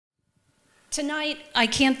Tonight, I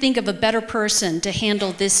can't think of a better person to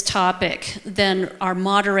handle this topic than our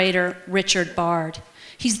moderator, Richard Bard.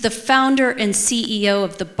 He's the founder and CEO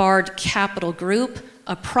of the Bard Capital Group,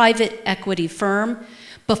 a private equity firm.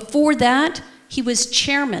 Before that, he was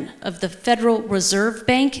chairman of the Federal Reserve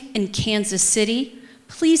Bank in Kansas City.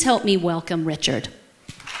 Please help me welcome Richard.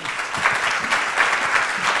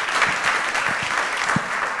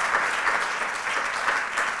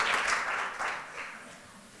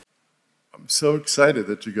 I'm so excited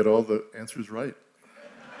that you get all the answers right.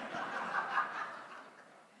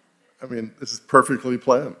 I mean, this is perfectly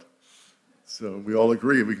planned. So we all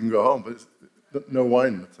agree we can go home, but no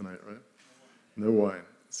wine tonight, right? No wine.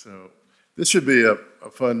 So this should be a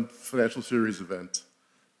fun financial series event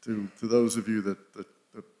to those of you that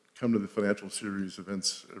come to the financial series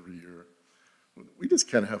events every year. We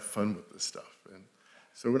just kind of have fun with this stuff. And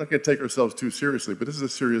so we're not going to take ourselves too seriously, but this is a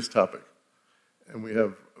serious topic. And we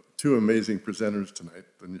have two amazing presenters tonight.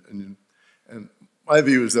 And my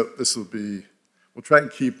view is that we'll try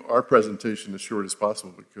and keep our presentation as short as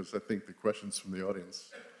possible because I think the questions from the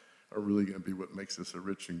audience are really going to be what makes this a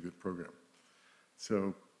rich and good program.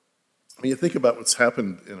 So when you think about what's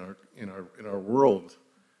happened in our world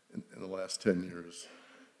in the last 10 years,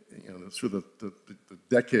 you know, sort of the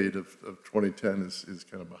decade of 2010 is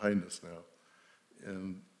kind of behind us now.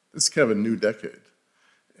 And this is kind of a new decade.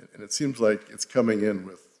 And it seems like it's coming in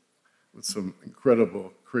with some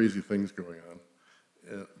incredible, crazy things going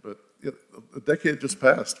on. But the decade just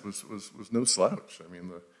passed was no slouch. I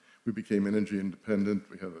mean, we became energy independent.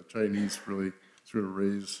 We had the Chinese really sort of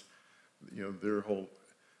raise, you know, their whole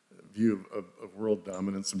view of world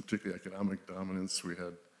dominance, and particularly economic dominance. We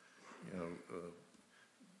had, you know,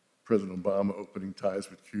 President Obama opening ties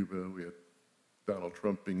with Cuba. We had Donald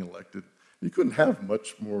Trump being elected. You couldn't have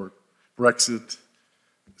much more. Brexit.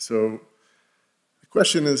 So the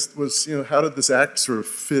question was, you know, how did this act sort of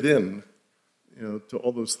fit in, you know, to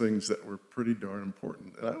all those things that were pretty darn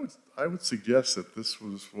important? And I would suggest that this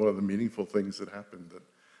was one of the meaningful things that happened.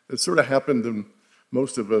 That sort of happened, and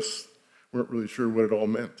most of us weren't really sure what it all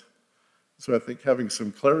meant. So I think having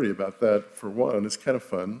some clarity about that, for one, is kind of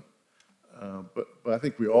fun. But I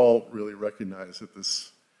think we all really recognize that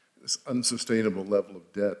this unsustainable level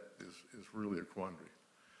of debt is really a quandary.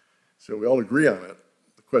 So we all agree on it.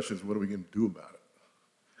 The question is, what are we going to do about it?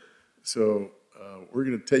 So we're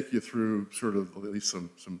going to take you through sort of at least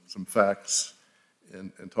some facts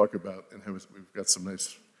and talk about, and we've got some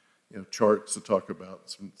nice, you know, charts to talk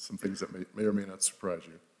about, some things that may or may not surprise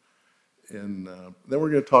you. And then we're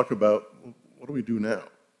going to talk about, well, what do we do now?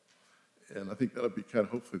 And I think that'll be kind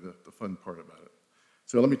of hopefully the fun part about it.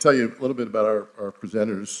 So let me tell you a little bit about our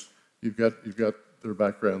presenters. You've got their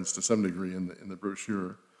backgrounds to some degree in the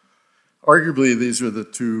brochure. Arguably, these are the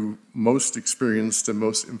two most experienced and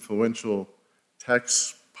most influential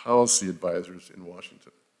tax policy advisors in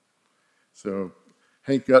Washington. So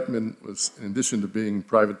Hank Gutman was, in addition to being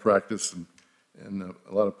private practice and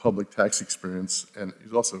a lot of public tax experience, and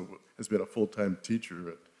he also has been a full-time teacher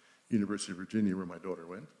at University of Virginia, where my daughter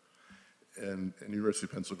went, and University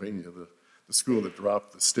of Pennsylvania, the school that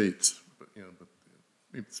dropped the states, but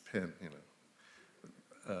maybe it's Penn,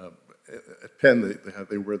 At Penn,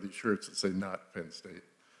 they wear these shirts that say "Not Penn State."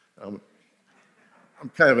 I'm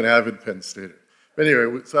kind of an avid Penn Stater. But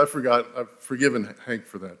anyway, so I've forgiven Hank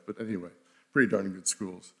for that. But anyway, pretty darn good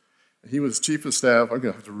schools. He was chief of staff. I'm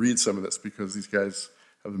going to have to read some of this because these guys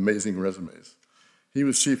have amazing resumes. He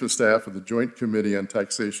was chief of staff of the Joint Committee on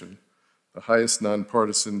Taxation, the highest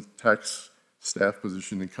nonpartisan tax staff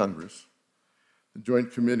position in Congress. The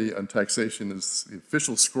Joint Committee on Taxation is the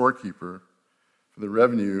official scorekeeper for the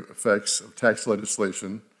revenue effects of tax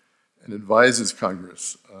legislation and advises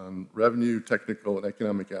Congress on revenue, technical, and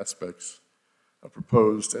economic aspects of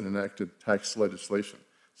proposed and enacted tax legislation.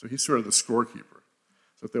 So he's sort of the scorekeeper.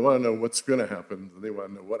 So if they want to know what's going to happen, and they want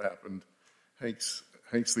to know what happened, Hank's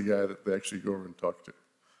the guy that they actually go over and talk to.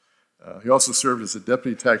 He also served as a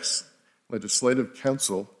deputy tax legislative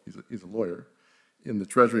counsel, he's a lawyer, in the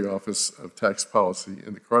Treasury Office of Tax Policy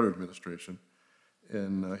in the Carter administration.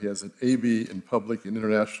 And he has an AB in Public and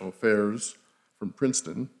International Affairs from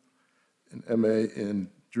Princeton, an MA in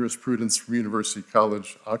Jurisprudence from University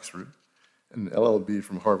College, Oxford, and an LLB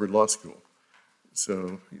from Harvard Law School.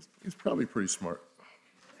 So he's probably pretty smart.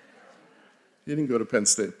 He didn't go to Penn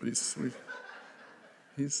State, but he's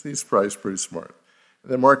probably pretty smart.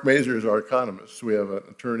 And then Mark Mazur is our economist. So we have an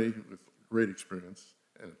attorney with great experience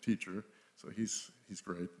and a teacher, so he's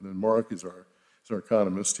great. And then Mark is our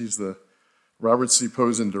economist. He's the Robert C.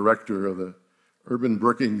 Posen director of the Urban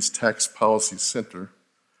Brookings Tax Policy Center.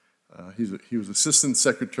 He was Assistant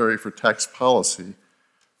Secretary for Tax Policy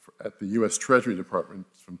at the U.S. Treasury Department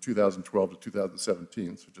from 2012 to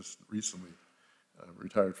 2017, so just recently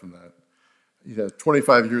retired from that. He had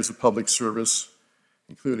 25 years of public service,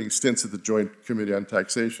 including stints at the Joint Committee on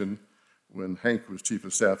Taxation when Hank was Chief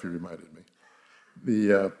of Staff, he reminded me.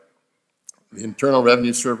 The Internal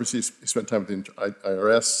Revenue Service, he spent time at the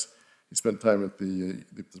IRS, he spent time at the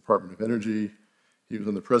Department of Energy, he was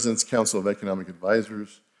on the President's Council of Economic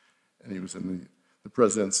Advisors, and he was in the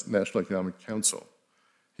President's National Economic Council.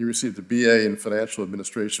 He received a BA in Financial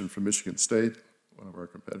Administration from Michigan State, one of our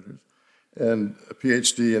competitors, and a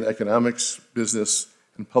PhD in Economics, Business,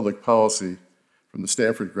 and Public Policy from the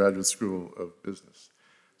Stanford Graduate School of Business.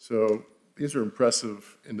 So these are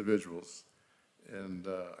impressive individuals, and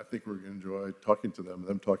I think we're going to enjoy talking to them and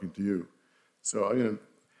them talking to you. So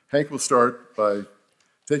Hank will start by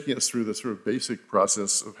taking us through the sort of basic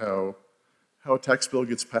process of how a tax bill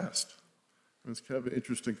gets passed. And it's kind of an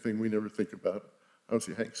interesting thing we never think about.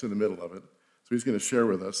 Obviously, Hank's in the middle of it, so he's going to share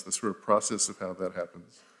with us the sort of process of how that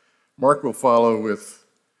happens. Mark will follow with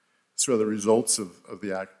sort of the results of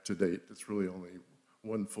the Act to date. It's really only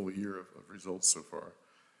one full year of results so far.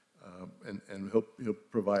 And he'll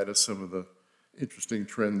provide us some of the interesting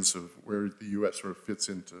trends of where the U.S. sort of fits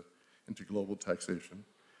into global taxation.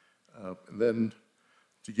 And then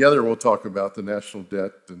together we'll talk about the national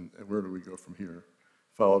debt and where do we go from here,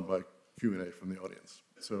 followed by Q&A from the audience.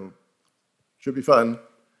 So should be fun.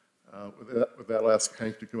 With that, I'll ask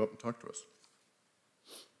Hank to come up and talk to us.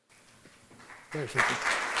 Thank you.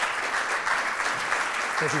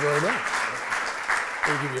 Thank you very much.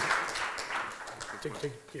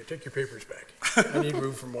 Take your papers back. I need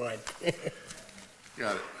room for mine.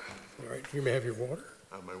 Got it. All right, you may have your water.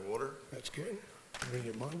 My water. That's good. I'm going to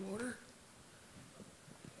get my water.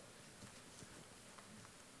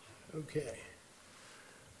 Okay.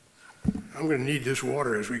 I'm going to need this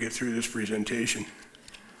water as we get through this presentation.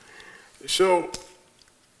 So,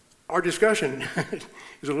 our discussion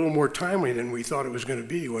is a little more timely than we thought it was going to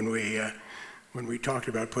be when we talked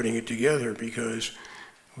about putting it together, because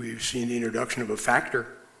we've seen the introduction of a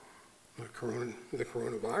factor, the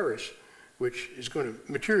coronavirus, which is going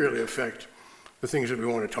to materially affect the things that we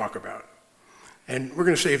want to talk about. And we're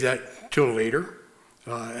going to save that till later.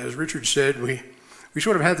 As Richard said, we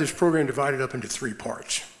sort of had this program divided up into three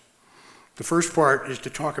parts. The first part is to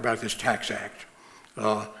talk about this Tax Act,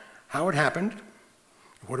 how it happened,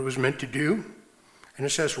 what it was meant to do, and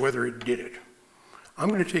assess whether it did it. I'm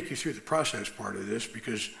going to take you through the process part of this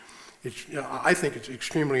because I think it's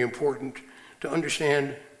extremely important to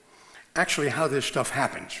understand actually how this stuff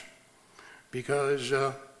happens, because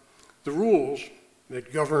the rules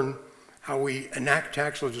that govern how we enact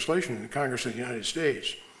tax legislation in the Congress of the United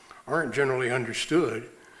States aren't generally understood,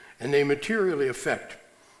 and they materially affect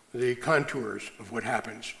the contours of what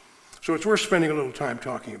happens. So it's worth spending a little time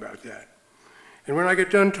talking about that. And when I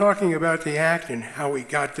get done talking about the Act and how we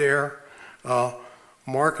got there,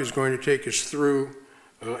 Mark is going to take us through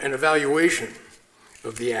an evaluation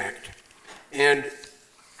of the Act. And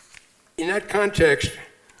in that context,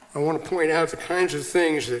 I want to point out the kinds of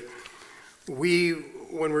things that we,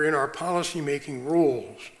 when we're in our policy-making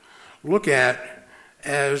roles, look at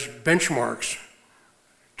as benchmarks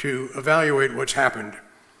to evaluate what's happened.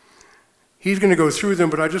 He's going to go through them,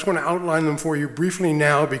 but I just want to outline them for you briefly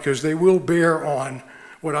now because they will bear on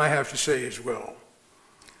what I have to say as well.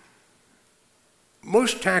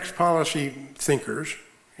 Most tax policy thinkers,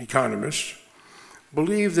 economists,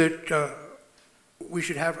 believe that we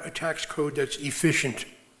should have a tax code that's efficient.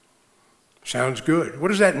 Sounds good. What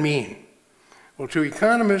does that mean? Well, to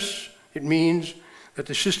economists, it means that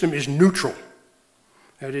the system is neutral.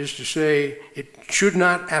 That is to say, it should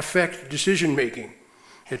not affect decision-making.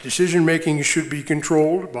 That decision-making should be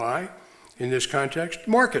controlled by, in this context,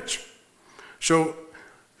 markets. So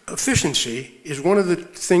efficiency is one of the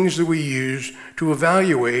things that we use to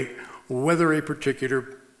evaluate whether a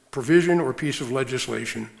particular provision or piece of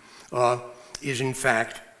legislation is in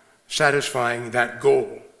fact satisfying that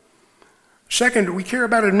goal. Second, we care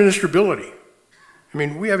about administrability. I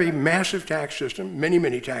mean, we have a massive tax system, many,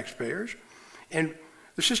 many taxpayers, and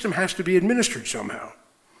the system has to be administered somehow.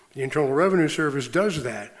 The Internal Revenue Service does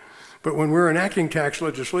that. But when we're enacting tax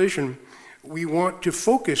legislation, we want to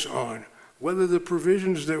focus on whether the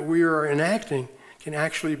provisions that we are enacting can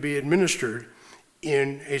actually be administered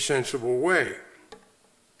in a sensible way.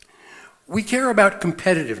 We care about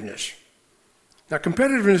competitiveness. Now,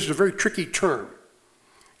 competitiveness is a very tricky term.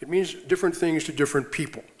 It means different things to different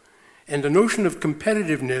people. And the notion of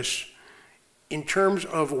competitiveness in terms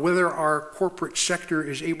of whether our corporate sector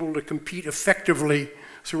is able to compete effectively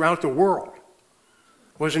throughout the world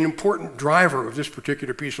was an important driver of this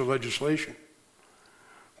particular piece of legislation.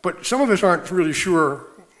 But some of us aren't really sure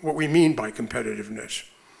what we mean by competitiveness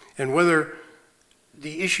and whether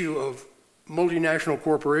the issue of multinational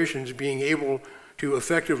corporations being able to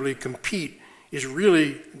effectively compete is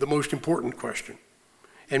really the most important question.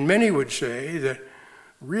 And many would say that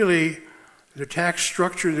really the tax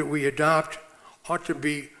structure that we adopt ought to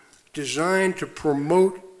be designed to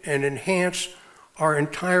promote and enhance our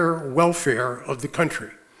entire welfare of the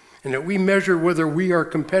country, and that we measure whether we are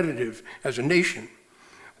competitive as a nation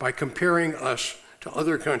by comparing us to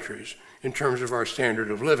other countries in terms of our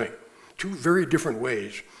standard of living. Two very different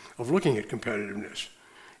ways of looking at competitiveness.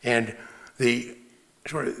 And the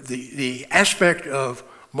aspect of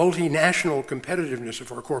multinational competitiveness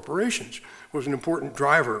of our corporations was an important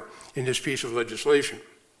driver in this piece of legislation.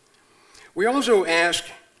 We also ask,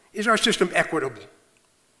 is our system equitable?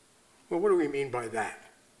 Well, what do we mean by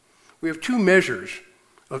that? We have two measures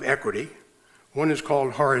of equity. One is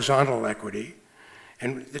called horizontal equity,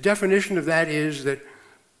 and the definition of that is that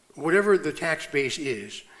whatever the tax base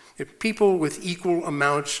is, if people with equal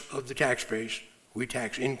amounts of the tax base, we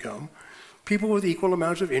tax income, people with equal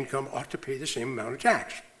amounts of income ought to pay the same amount of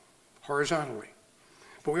tax, horizontally.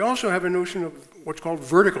 But we also have a notion of what's called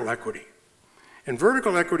vertical equity. And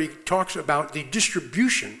vertical equity talks about the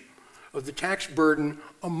distribution of the tax burden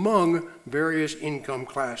among various income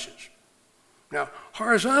classes. Now,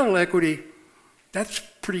 horizontal equity, that's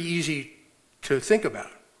pretty easy to think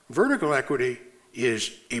about. Vertical equity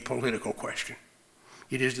is a political question.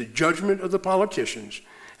 It is the judgment of the politicians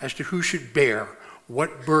as to who should bear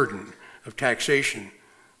what burden of taxation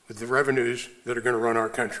with the revenues that are going to run our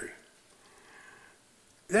country.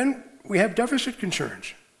 Then we have deficit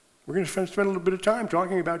concerns. We're going to spend a little bit of time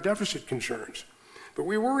talking about deficit concerns. But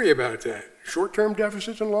we worry about that, short-term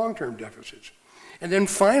deficits and long-term deficits. And then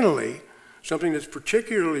finally, something that's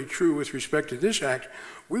particularly true with respect to this act,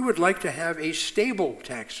 we would like to have a stable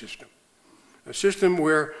tax system, a system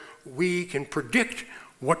where we can predict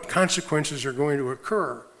what consequences are going to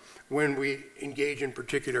occur when we engage in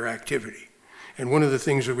particular activity. And one of the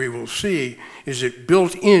things that we will see is that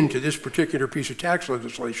built into this particular piece of tax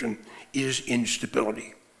legislation is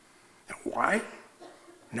instability. Now, why?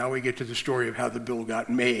 Now we get to the story of how the bill got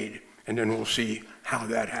made, and then we'll see how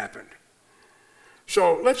that happened.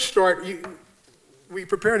 So let's start. We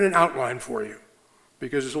prepared an outline for you,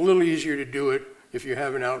 because it's a little easier to do it if you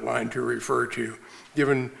have an outline to refer to,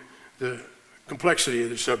 given the complexity of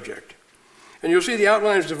the subject. And you'll see the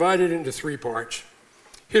outline is divided into three parts: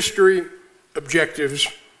 history, objectives,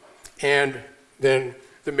 and then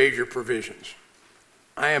the major provisions.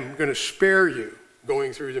 I am going to spare you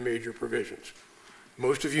going through the major provisions.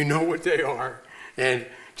 Most of you know what they are, and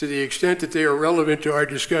to the extent that they are relevant to our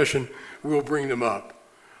discussion, we'll bring them up.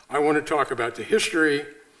 I want to talk about the history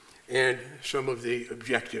and some of the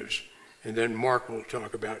objectives, and then Mark will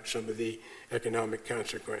talk about some of the economic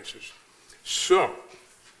consequences. So,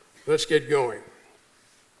 let's get going.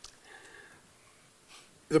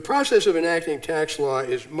 The process of enacting tax law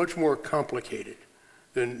is much more complicated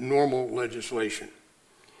than normal legislation.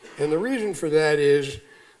 And the reason for that is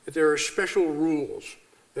that there are special rules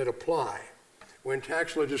that apply when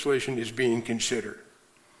tax legislation is being considered.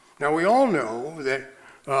 Now, we all know that,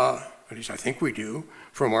 at least I think we do,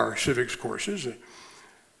 from our civics courses, that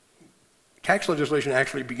tax legislation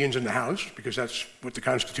actually begins in the House, because that's what the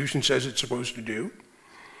Constitution says it's supposed to do.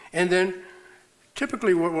 And then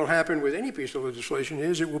typically what will happen with any piece of legislation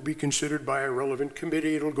is it will be considered by a relevant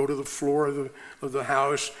committee. It'll go to the floor of the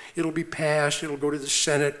House. It'll be passed. It'll go to the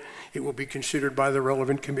Senate. It will be considered by the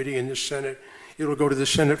relevant committee in the Senate. It'll go to the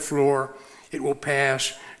Senate floor. It will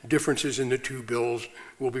pass. Differences in the two bills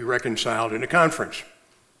will be reconciled in a conference.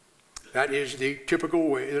 That is the typical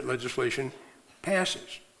way that legislation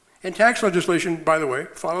passes. And tax legislation, by the way,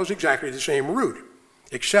 follows exactly the same route,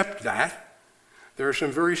 except that there are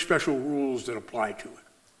some very special rules that apply to it.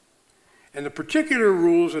 And the particular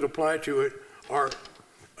rules that apply to it are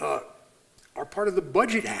part of the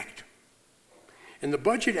Budget Act. And the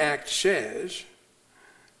Budget Act says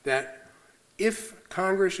that if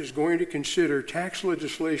Congress is going to consider tax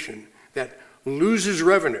legislation that loses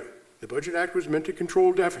revenue, the Budget Act was meant to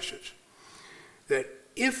control deficits, that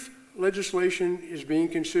if legislation is being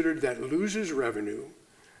considered that loses revenue,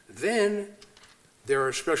 then there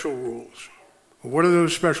are special rules. What are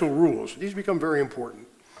those special rules? These become very important.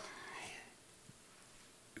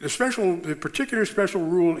 The particular special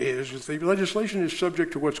rule is that the legislation is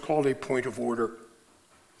subject to what's called a point of order.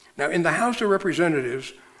 Now, in the House of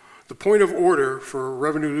Representatives, the point of order for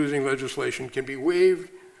revenue-losing legislation can be waived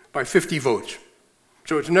by 50 votes.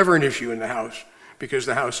 So it's never an issue in the House, because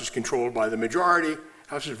the House is controlled by the majority. The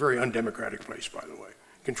House is a very undemocratic place, by the way.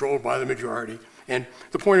 controlled by the majority, and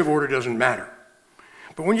the point of order doesn't matter.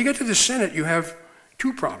 But when you get to the Senate, you have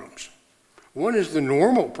two problems. One is the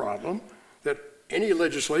normal problem that any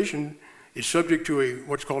legislation is subject to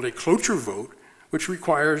what's called a cloture vote, which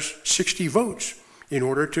requires 60 votes in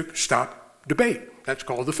order to stop debate. That's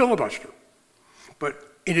called the filibuster.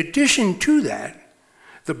 But in addition to that,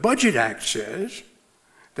 the Budget Act says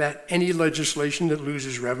that any legislation that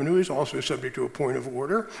loses revenue is also subject to a point of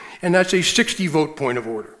order, and that's a 60-vote point of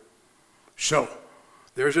order. So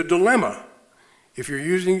there's a dilemma. If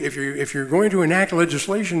you're going to enact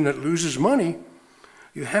legislation that loses money,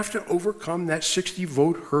 you have to overcome that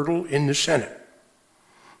 60-vote hurdle in the Senate.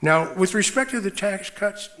 Now, with respect to the Tax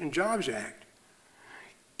Cuts and Jobs Act,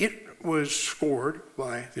 it was scored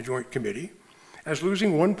by the Joint Committee as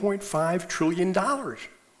losing $1.5 trillion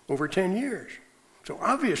over 10 years. So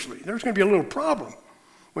obviously, there's going to be a little problem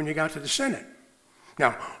when you got to the Senate.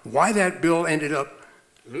 Now, why that bill ended up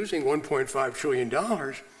losing $1.5 trillion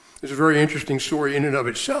is a very interesting story in and of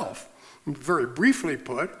itself. Very briefly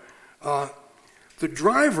put, the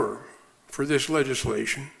driver for this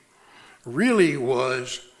legislation really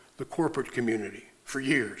was the corporate community for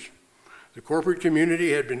years. The corporate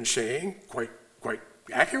community had been saying, quite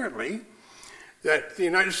accurately, that the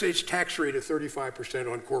United States tax rate of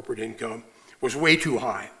 35% on corporate income was way too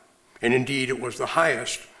high. And indeed, it was the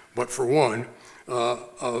highest, but for one,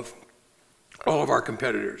 of all of our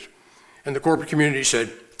competitors. And the corporate community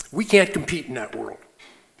said, we can't compete in that world.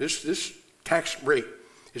 This tax rate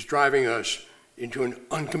is driving us into an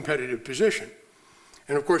uncompetitive position.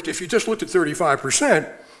 And of course, if you just looked at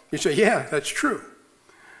 35%, you say, yeah, that's true.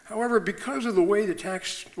 However, because of the way the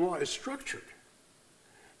tax law is structured,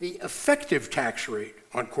 the effective tax rate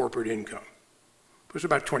on corporate income was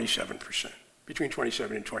about 27%, between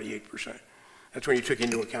 27 and 28%. That's when you took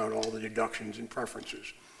into account all the deductions and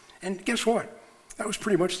preferences. And guess what? That was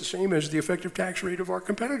pretty much the same as the effective tax rate of our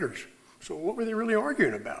competitors. So what were they really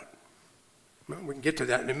arguing about? Well, we can get to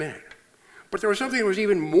that in a minute. But there was something that was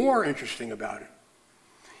even more interesting about it.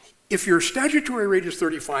 If your statutory rate is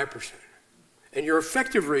 35% and your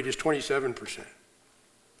effective rate is 27%,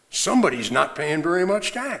 somebody's not paying very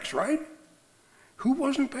much tax, right? Who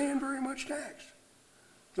wasn't paying very much tax?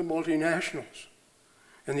 The multinationals.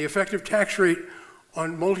 And the effective tax rate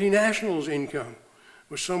on multinationals' income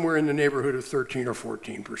was somewhere in the neighborhood of 13 or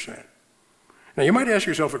 14%. Now, you might ask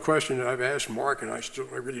yourself a question that I've asked Mark, and I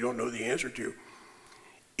really don't know the answer to.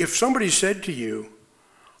 If somebody said to you,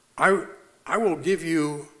 I will give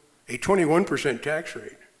you a 21% tax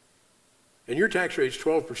rate, and your tax rate is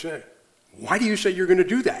 12%, why do you say you're going to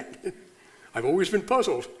do that? I've always been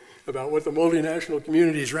puzzled about what the multinational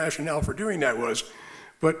community's rationale for doing that was,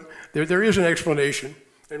 but there is an explanation,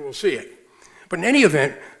 and we'll see it. But in any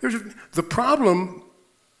event, the problem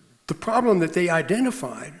that they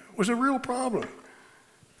identified was a real problem.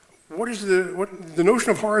 The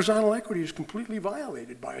notion of horizontal equity is completely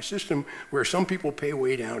violated by a system where some people pay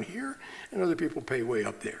way down here and other people pay way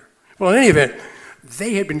up there. Well, in any event,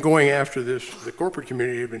 they had been going after this, the corporate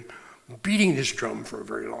community had been beating this drum for a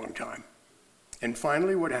very long time. And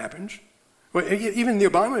finally, what happens? Well, even the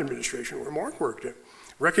Obama administration, where Mark worked at,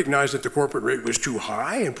 recognized that the corporate rate was too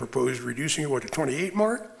high and proposed reducing it, to 28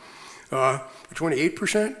 mark,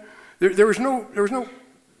 28%. There was no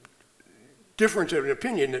difference of an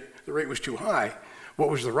opinion that the rate was too high. What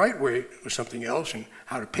was the right way was something else, and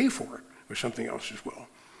how to pay for it was something else as well.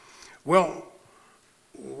 Well,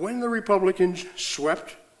 when the Republicans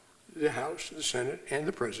swept the House, the Senate, and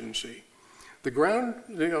the presidency,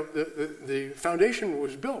 the foundation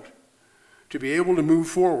was built to be able to move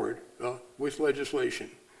forward with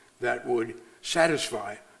legislation that would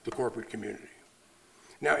satisfy the corporate community.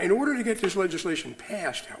 Now, in order to get this legislation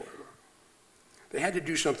passed, however, they had to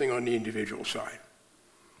do something on the individual side.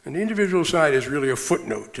 And the individual side is really a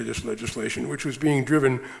footnote to this legislation, which was being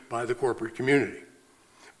driven by the corporate community.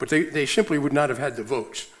 But they simply would not have had the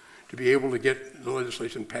votes to be able to get the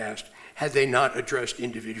legislation passed had they not addressed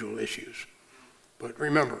individual issues. But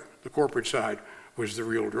remember, the corporate side was the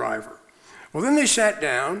real driver. Well, then they sat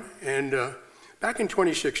down, and back in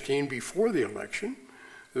 2016, before the election,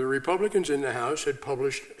 the Republicans in the House had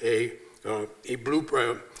published a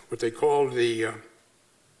blueprint, what they called the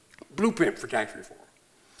blueprint for tax reform,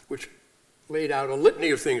 which laid out a litany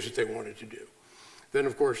of things that they wanted to do. Then,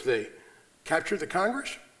 of course, they captured the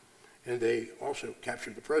Congress, and they also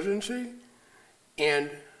captured the presidency, and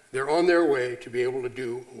they're on their way to be able to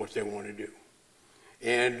do what they want to do.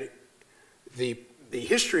 And the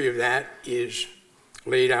history of that is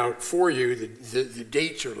laid out for you. The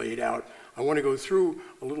dates are laid out. I want to go through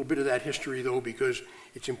a little bit of that history, though, because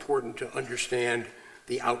it's important to understand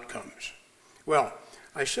the outcomes. Well,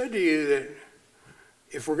 I said to you that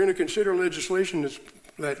if we're going to consider legislation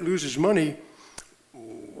that loses money,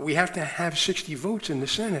 we have to have 60 votes in the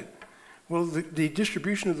Senate. Well, the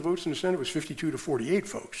distribution of the votes in the Senate was 52 to 48,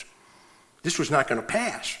 folks. This was not going to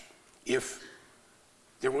pass if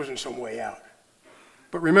there wasn't some way out.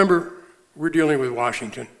 But remember, we're dealing with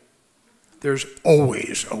Washington. There's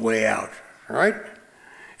always a way out, all right?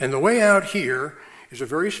 And the way out here is a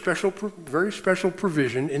very special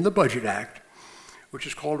provision in the Budget Act, which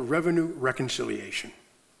is called revenue reconciliation.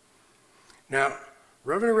 Now,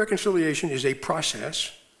 revenue reconciliation is a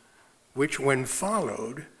process which, when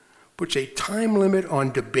followed, puts a time limit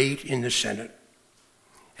on debate in the Senate.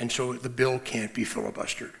 And so the bill can't be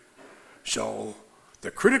filibustered. So the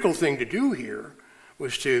critical thing to do here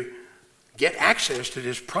was to get access to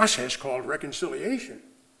this process called reconciliation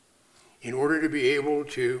in order to be able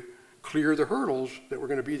to clear the hurdles that were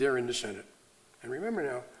going to be there in the Senate. And remember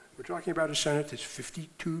now, we're talking about a Senate that's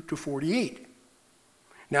 52 to 48.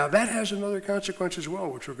 Now that has another consequence as well,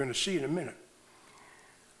 which we're going to see in a minute.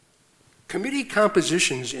 Committee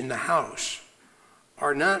compositions in the House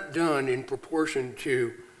are not done in proportion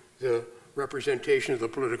to the representation of the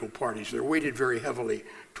political parties. They're weighted very heavily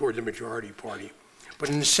toward the majority party. But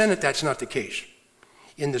in the Senate, that's not the case.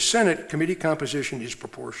 In the Senate, committee composition is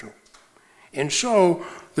proportional. And so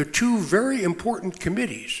the two very important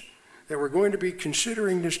committees that were going to be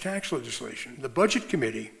considering this tax legislation, the Budget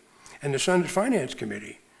Committee and the Senate Finance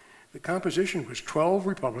Committee, the composition was 12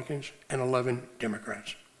 Republicans and 11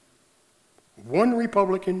 Democrats. One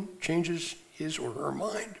Republican changes his or her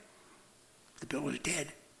mind, the bill is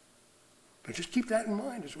dead. But just keep that in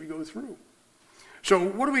mind as we go through. So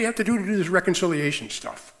what do we have to do this reconciliation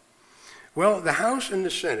stuff? Well, the House and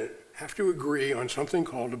the Senate have to agree on something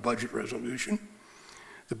called a budget resolution.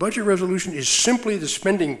 The budget resolution is simply the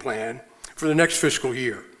spending plan for the next fiscal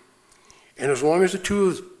year. And as long as the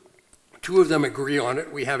two of them agree on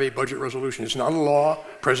it, we have a budget resolution. It's not a law.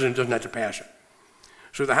 The president doesn't have to pass it.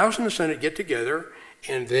 So the House and the Senate get together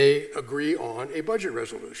and they agree on a budget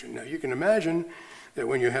resolution. Now you can imagine that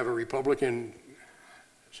when you have a Republican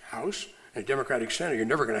House and a Democratic Senate, you're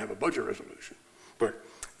never going to have a budget resolution. But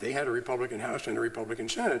they had a Republican House and a Republican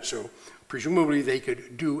Senate, so presumably they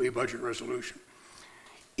could do a budget resolution.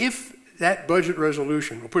 If that budget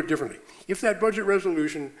resolution, we'll put it differently, if that budget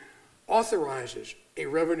resolution authorizes a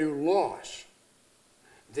revenue loss,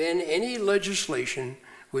 then any legislation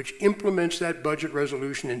which implements that budget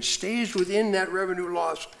resolution and stays within that revenue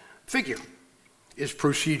loss figure is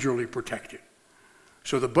procedurally protected.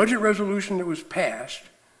 So the budget resolution that was passed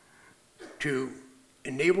to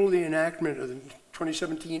enable the enactment of the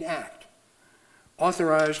 2017 Act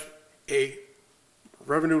authorized a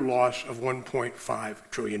revenue loss of $1.5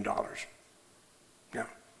 trillion. Now,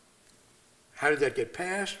 how did that get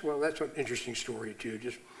passed? Well, that's an interesting story too.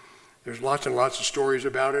 There's lots and lots of stories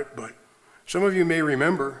about it, but some of you may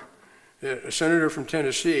remember that a senator from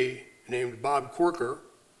Tennessee named Bob Corker,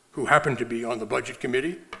 who happened to be on the Budget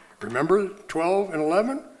Committee, remember 12 and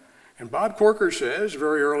 11? And Bob Corker says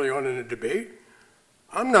very early on in the debate,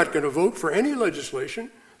 I'm not going to vote for any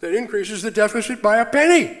legislation that increases the deficit by a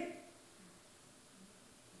penny.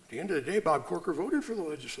 At the end of the day, Bob Corker voted for the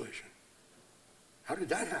legislation. How did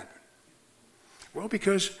that happen? Well,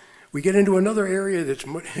 because we get into another area that's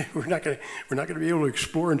we're not going to be able to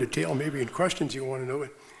explore in detail, maybe in questions you want to know.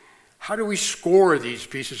 How do we score these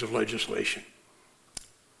pieces of legislation?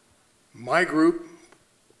 My group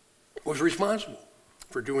was responsible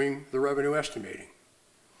for doing the revenue estimating.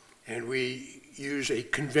 And we use a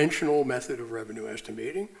conventional method of revenue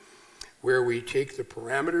estimating where we take the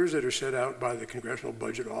parameters that are set out by the Congressional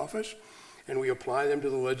Budget Office and we apply them to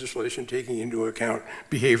the legislation taking into account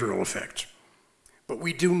behavioral effects. But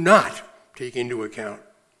we do not take into account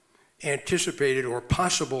anticipated or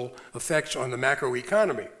possible effects on the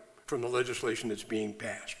macroeconomy from the legislation that's being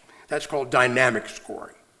passed. That's called dynamic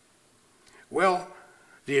scoring. Well,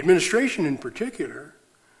 the administration in particular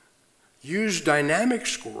used dynamic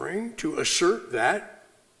scoring to assert that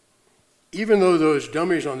even though those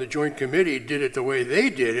dummies on the Joint Committee did it the way they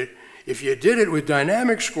did it, if you did it with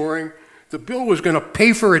dynamic scoring, the bill was going to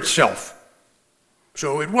pay for itself.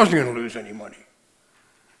 So it wasn't going to lose any money.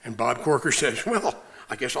 And Bob Corker says, well,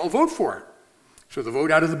 I guess I'll vote for it. So the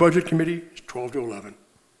vote out of the Budget Committee is 12 to 11.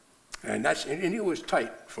 And it was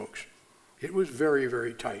tight, folks. It was very,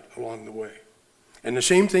 very tight along the way. And the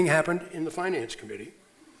same thing happened in the Finance Committee,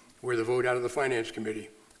 where the vote out of the Finance Committee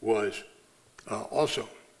was also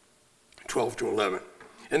 12 to 11.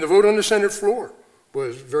 And the vote on the Senate floor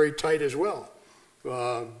was very tight as well,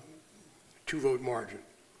 2-vote margin.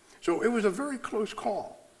 So it was a very close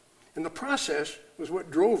call. And the process was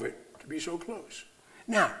what drove it to be so close.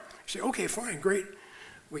 Now, you say, okay, fine, great.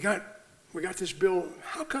 We got this bill.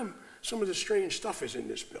 How come some of the strange stuff is in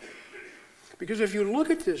this bill? Because if you look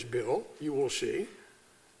at this bill, you will see,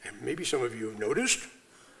 and maybe some of you have noticed,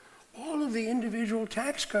 all of the individual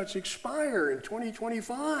tax cuts expire in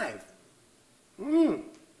 2025.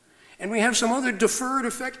 And we have some other deferred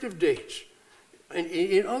effective dates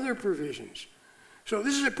in other provisions. So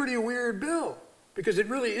this is a pretty weird bill, because it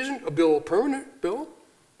really isn't a permanent bill.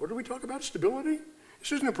 What do we talk about? Stability?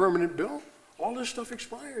 This isn't a permanent bill. All this stuff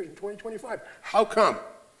expires in 2025. How come?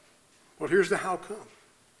 Well, here's the how come.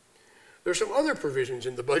 There's some other provisions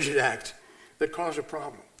in the Budget Act that cause a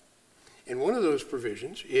problem. And one of those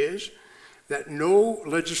provisions is that no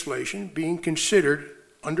legislation being considered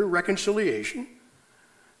under reconciliation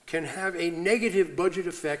can have a negative budget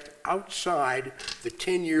effect outside the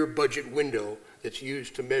 10-year budget window that's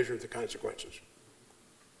used to measure the consequences.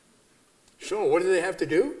 So what do they have to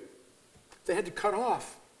do? They had to cut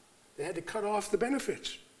off. They had to cut off the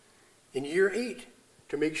benefits in year 8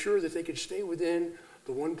 to make sure that they could stay within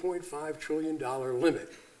the $1.5 trillion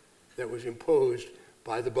limit that was imposed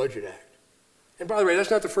by the Budget Act. And by the way, that's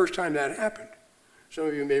not the first time that happened. Some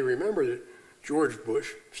of you may remember that George Bush,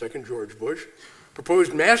 second George Bush,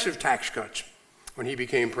 proposed massive tax cuts when he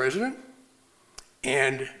became president,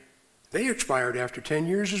 and they expired after 10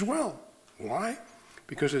 years as well. Why?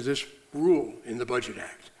 Because of this rule in the Budget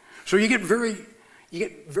Act. So you get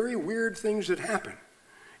very weird things that happen.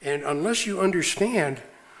 And unless you understand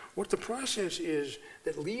what the process is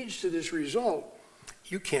that leads to this result,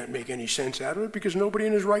 you can't make any sense out of it, because nobody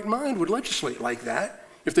in his right mind would legislate like that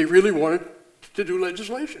if they really wanted to do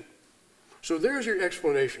legislation. So there's your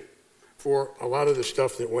explanation for a lot of the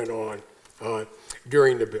stuff that went on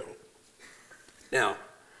during the bill. Now,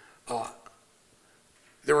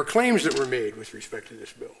 there were claims that were made with respect to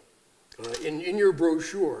this bill. In your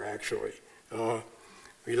brochure, actually,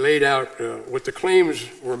 we laid out what the claims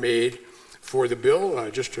were made for the bill.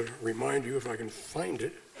 Just to remind you, if I can find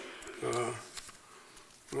it.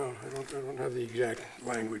 No, I don't have the exact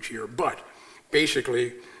language here, but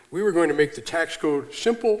basically, we were going to make the tax code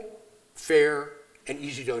simple, fair, and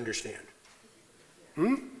easy to understand.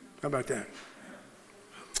 How about that?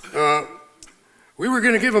 We were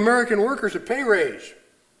going to give American workers a pay raise.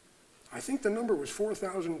 I think the number was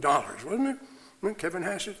 $4,000, wasn't it? Kevin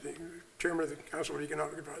Hassett, the chairman of the Council of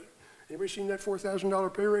Economic Advisors. Anybody seen that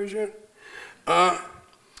 $4,000 pay raise yet?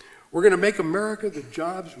 We're going to make America the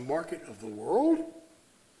jobs market of the world.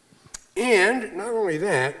 And not only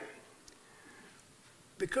that,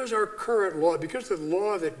 because our current law, because the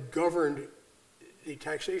law that governed the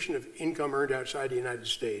taxation of income earned outside the United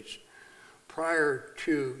States prior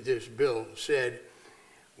to this bill said,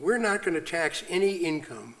 we're not going to tax any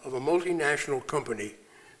income of a multinational company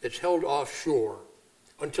that's held offshore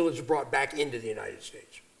until it's brought back into the United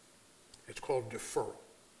States. It's called deferral.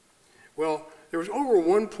 Well, there was over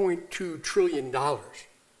 $1.2 trillion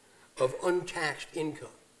of untaxed income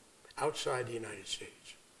outside the United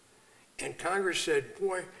States. And Congress said,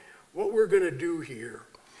 boy, what we're going to do here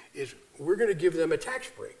is we're going to give them a tax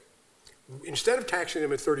break. Instead of taxing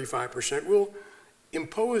them at 35%, we'll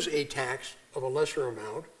impose a tax of a lesser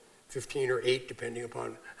amount, 15 or 8, depending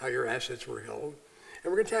upon how your assets were held.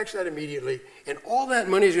 And we're going to tax that immediately. And all that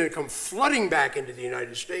money is going to come flooding back into the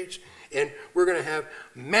United States. And we're going to have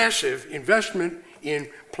massive investment in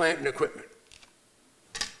plant and equipment.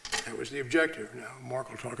 That was the objective. Now, Mark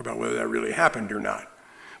will talk about whether that really happened or not.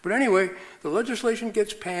 But anyway, the legislation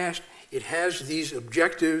gets passed. It has these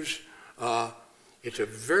objectives. It's a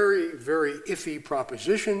very, very iffy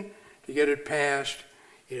proposition to get it passed.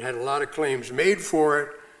 It had a lot of claims made for it.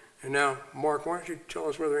 And now, Mark, why don't you tell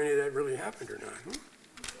us whether any of that really happened or not?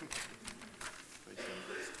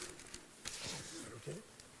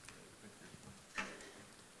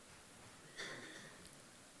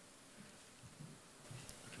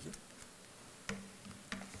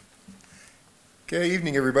 Okay,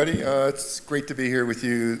 evening everybody. It's great to be here with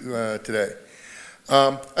you today.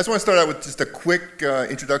 I just want to start out with just a quick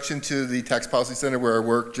introduction to the Tax Policy Center where I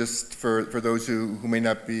work, just for those who may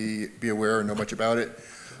not be aware or know much about it.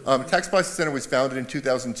 Tax Policy Center was founded in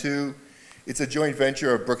 2002. It's a joint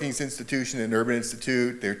venture of Brookings Institution and Urban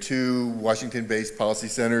Institute. They're two Washington-based policy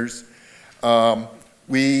centers.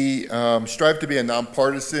 We strive to be a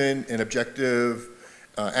nonpartisan and objective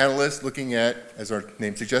analyst looking at, as our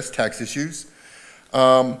name suggests, tax issues.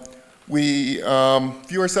 We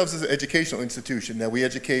view ourselves as an educational institution. That we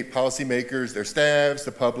educate policymakers, their staffs,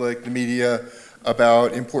 the public, the media,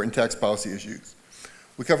 about important tax policy issues.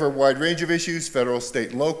 We cover a wide range of issues, federal,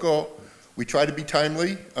 state, and local. We try to be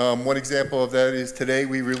timely. One example of that is today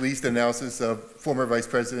we released analysis of former Vice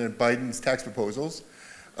President Biden's tax proposals.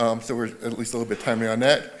 so we're at least a little bit timely on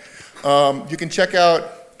that. You can check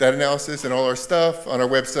out that analysis and all our stuff on our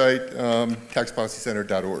website,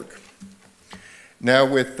 taxpolicycenter.org. Now,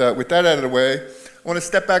 with that out of the way, I want to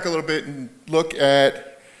step back a little bit and look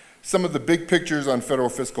at some of the big pictures on federal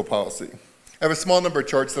fiscal policy. I have a small number of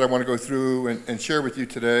charts that I want to go through and share with you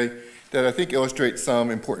today that I think illustrate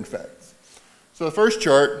some important facts. So the first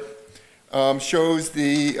chart shows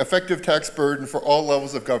the effective tax burden for all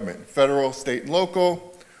levels of government, federal, state, and local,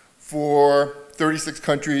 for 36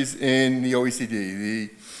 countries in the OECD,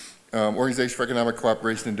 the Organization for Economic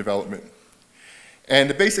Cooperation and Development. And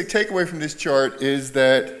the basic takeaway from this chart is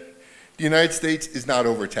that the United States is not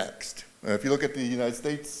overtaxed. If you look at the United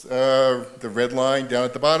States, the red line down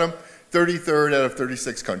at the bottom, 33rd out of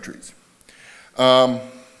 36 countries. The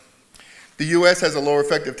US has a lower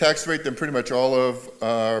effective tax rate than pretty much all of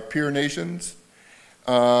our peer nations.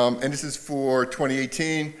 And this is for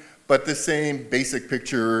 2018, but the same basic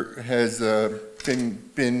picture has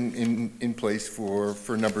been in place for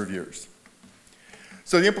a number of years.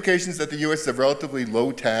 So the implication is that the US is a relatively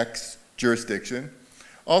low tax jurisdiction,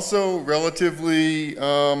 also relatively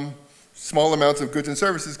small amounts of goods and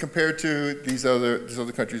services compared to these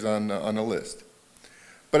other countries on the list.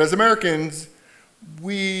 But as Americans,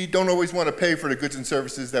 we don't always want to pay for the goods and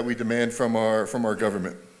services that we demand from our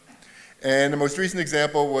government. And the most recent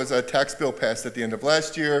example was a tax bill passed at the end of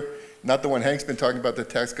last year, not the one Hank's been talking about, the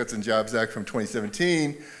Tax Cuts and Jobs Act from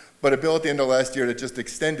 2017, but a bill at the end of last year that just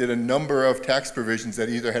extended a number of tax provisions that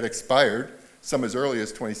either had expired, some as early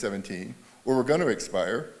as 2017, or were going to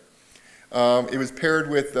expire. It was paired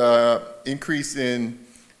with increase in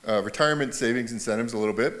retirement savings incentives a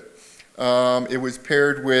little bit. It was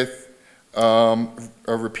paired with a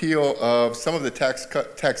repeal of some of the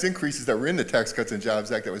tax increases that were in the Tax Cuts and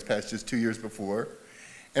Jobs Act that was passed just 2 years before,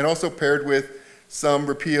 and also paired with some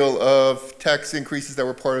repeal of tax increases that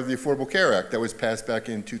were part of the Affordable Care Act that was passed back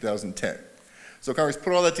in 2010. So Congress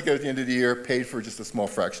put all that together at the end of the year, paid for just a small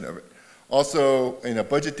fraction of it. Also, in a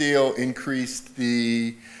budget deal, increased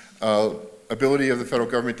the ability of the federal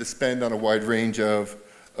government to spend on a wide range of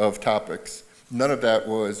topics. None of that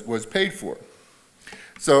was paid for.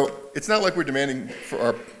 So it's not like we're demanding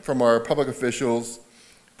from our public officials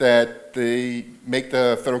that they make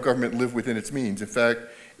the federal government live within its means. In fact,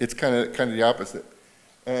 it's kind of the opposite.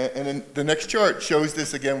 And then the next chart shows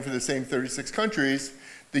this again for the same 36 countries.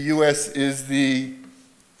 The US is the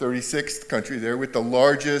 36th country there with the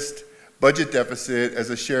largest budget deficit as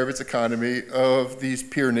a share of its economy of these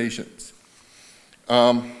peer nations.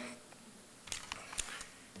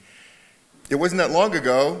 It wasn't that long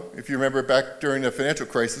ago, if you remember back during the financial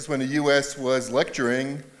crisis, when the US was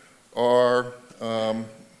lecturing our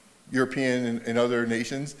European and other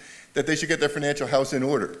nations that they should get their financial house in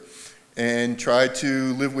order and try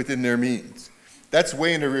to live within their means. That's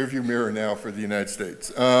way in the rearview mirror now for the United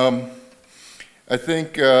States. I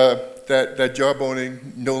think that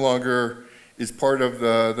jawboning no longer is part of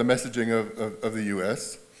the messaging of the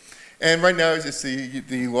US. And right now, as you see,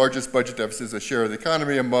 the largest budget deficit is a share of the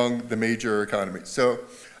economy among the major economies. So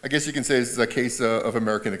I guess you can say this is a case of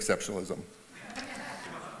American exceptionalism.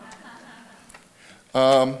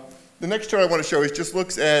 The next chart I want to show is just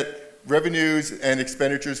looks at revenues and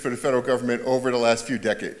expenditures for the federal government over the last few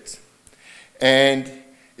decades. And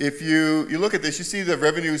if you look at this, you see the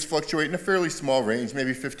revenues fluctuate in a fairly small range,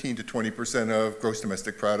 maybe 15 to 20% of gross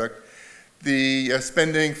domestic product. The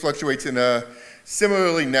spending fluctuates in a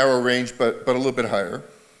similarly narrow range, but a little bit higher.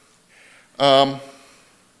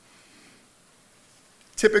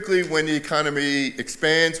 Typically, when the economy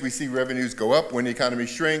expands, we see revenues go up. When the economy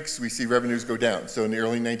shrinks, we see revenues go down. So in the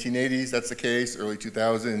early 1980s, that's the case. Early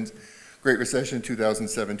 2000s, Great Recession,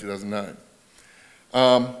 2007, 2009.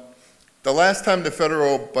 The last time the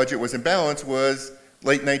federal budget was in balance was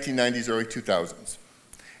late 1990s, early 2000s.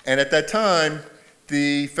 And at that time,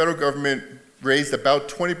 the federal government raised about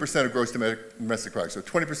 20% of gross domestic product, so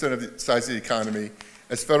 20% of the size of the economy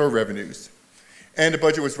as federal revenues. And the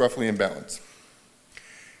budget was roughly in balance.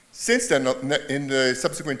 Since then, in the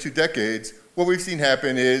subsequent 2 decades, what we've seen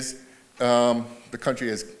happen is the country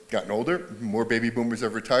has gotten older, more baby boomers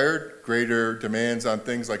have retired, greater demands on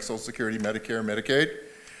things like Social Security, Medicare, Medicaid.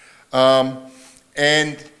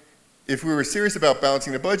 And if we were serious about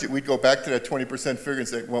balancing the budget, we'd go back to that 20% figure and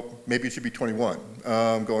say, well, maybe it should be 21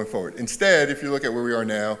 going forward. Instead, if you look at where we are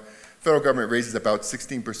now, federal government raises about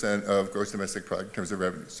 16% of gross domestic product in terms of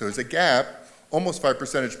revenue. So there's a gap, almost 5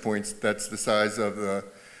 percentage points, that's the size of the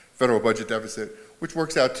federal budget deficit, which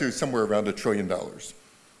works out to somewhere around $1 trillion.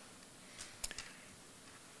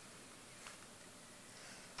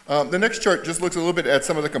 The next chart just looks a little bit at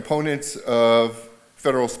some of the components of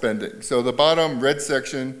federal spending. So the bottom red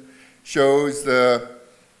section shows the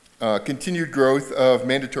continued growth of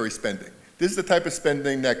mandatory spending. This is the type of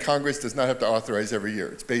spending that Congress does not have to authorize every year.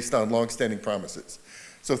 It's based on longstanding promises.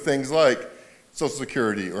 So things like Social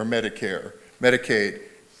Security or Medicare, Medicaid,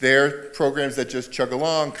 they're programs that just chug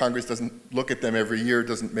along. Congress doesn't look at them every year,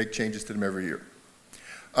 doesn't make changes to them every year.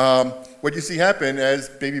 What you see happen as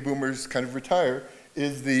baby boomers kind of retire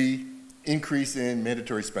is the increase in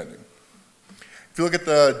mandatory spending. If you look at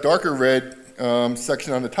the darker red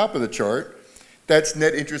section on the top of the chart, that's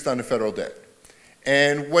net interest on the federal debt.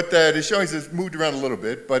 And what that is showing is it's moved around a little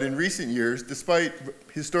bit, but in recent years, despite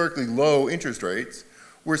historically low interest rates,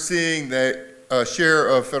 we're seeing that share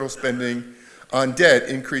of federal spending on debt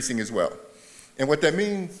increasing as well. And what that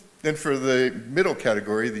means then for the middle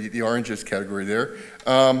category, the orangish category there,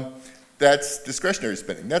 that's discretionary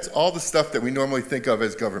spending. That's all the stuff that we normally think of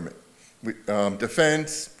as government.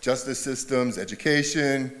 Defense, justice systems,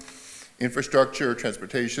 education, infrastructure,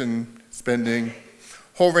 transportation, spending,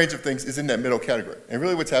 whole range of things is in that middle category. And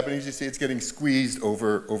really what's happening is you see it's getting squeezed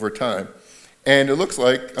over time. And it looks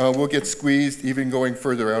like we'll get squeezed even going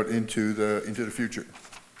further out into the future.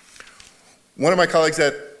 One of my colleagues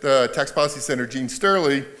at the Tax Policy Center, Gene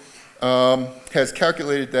Sterling, has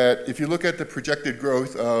calculated that if you look at the projected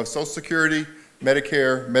growth of Social Security,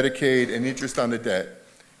 Medicare, Medicaid, and interest on the debt,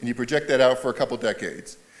 and you project that out for a couple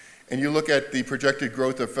decades, and you look at the projected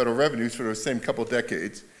growth of federal revenues for those same couple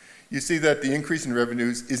decades, you see that the increase in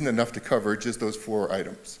revenues isn't enough to cover just those 4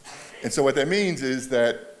 items. And so what that means is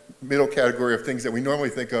that middle category of things that we normally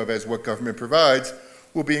think of as what government provides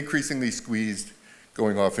will be increasingly squeezed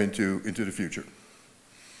going off into the future.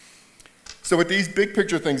 So with these big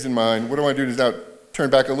picture things in mind, what I want to do is now turn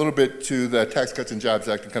back a little bit to the Tax Cuts and Jobs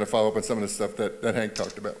Act and kind of follow up on some of the stuff that Hank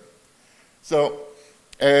talked about. So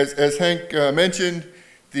as Hank mentioned,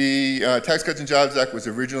 the Tax Cuts and Jobs Act was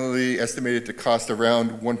originally estimated to cost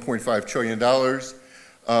around $1.5 trillion.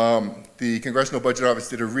 The Congressional Budget Office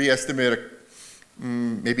did a re-estimate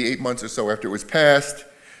maybe 8 months or so after it was passed.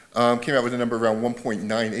 Came out with a number around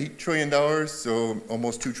 $1.98 trillion, so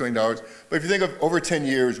almost $2 trillion. But if you think of over 10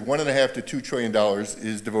 years, $1.5 to $2 trillion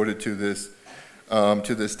is devoted to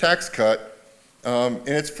this tax cut, and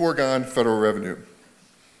it's foregone federal revenue.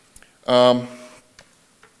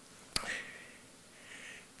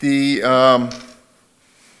 The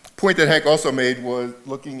point that Hank also made was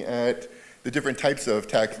looking at the different types of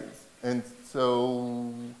taxes. And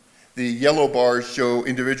so the yellow bars show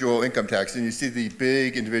individual income tax, and you see the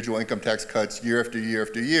big individual income tax cuts year after year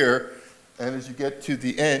after year. And as you get to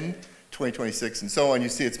the end, 2026 and so on, you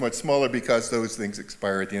see it's much smaller because those things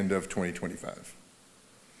expire at the end of 2025.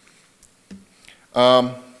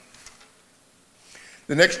 The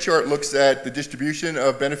next chart looks at the distribution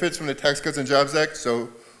of benefits from the Tax Cuts and Jobs Act. So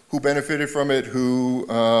who benefited from it, who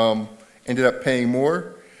ended up paying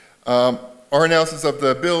more. Our analysis of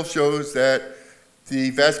the bill shows that the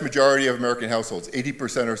vast majority of American households,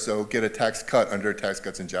 80% or so, get a tax cut under the Tax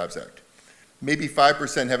Cuts and Jobs Act. Maybe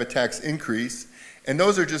 5% have a tax increase, and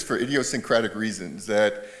those are just for idiosyncratic reasons,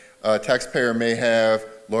 that a taxpayer may have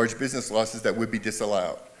large business losses that would be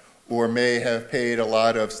disallowed, or may have paid a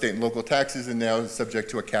lot of state and local taxes and now is subject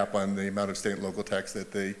to a cap on the amount of state and local tax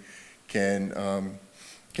that they can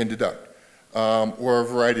deduct, or a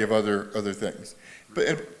variety of other things.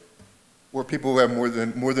 Or people who have more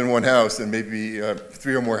than one house and maybe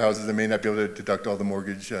 3 or more houses and may not be able to deduct all the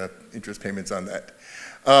mortgage interest payments on that.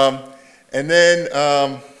 And then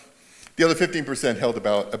the other 15% held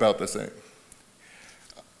about the same.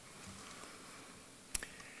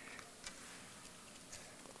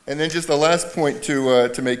 And then just the last point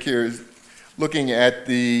to make here is looking at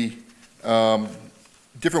the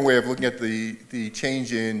different way of looking at the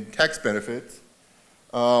change in tax benefits.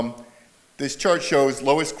 This chart shows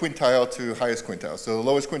lowest quintile to highest quintile. So the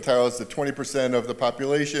lowest quintile is the 20% of the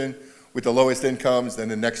population with the lowest incomes, then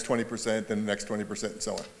the next 20%, then the next 20%, and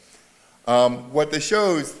so on. What this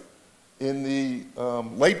shows in the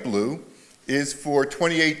light blue is for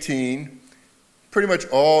 2018, pretty much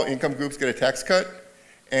all income groups get a tax cut,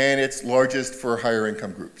 and it's largest for higher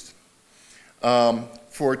income groups.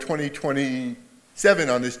 For 2027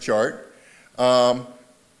 on this chart,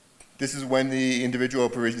 this is when the individual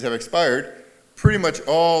provisions have expired. Pretty much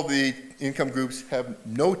all the income groups have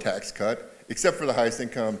no tax cut, except for the highest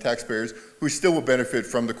income taxpayers, who still will benefit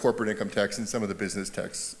from the corporate income tax and some of the business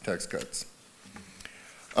tax cuts.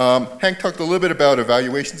 Hank talked a little bit about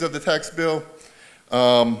evaluations of the tax bill.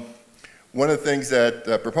 One of the things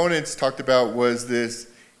that proponents talked about was this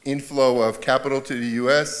inflow of capital to the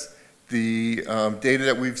U.S. The data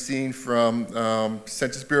that we've seen from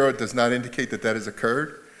Census Bureau does not indicate that that has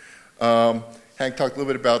occurred. Hank talked a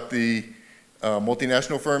little bit about the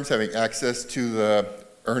multinational firms having access to the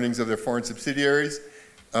earnings of their foreign subsidiaries.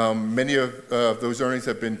 Many of those earnings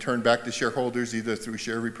have been turned back to shareholders either through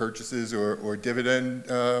share repurchases or dividend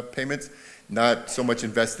payments, not so much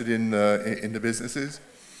invested in the businesses.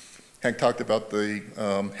 Hank talked about the,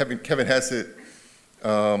 Kevin Hassett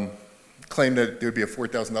claimed that there would be a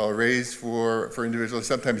 $4,000 raise for individuals.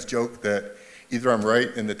 Sometimes joke that either I'm right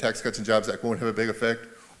and the Tax Cuts and Jobs Act won't have a big effect,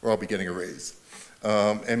 or I'll be getting a raise.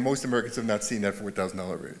 And most Americans have not seen that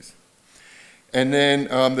 $4,000 raise. And then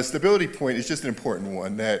the stability point is just an important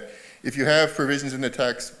one, that if you have provisions in the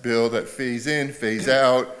tax bill that phase in, phase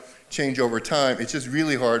out, change over time, it's just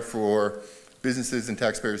really hard for businesses and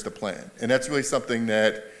taxpayers to plan. And that's really something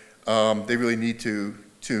that they really need to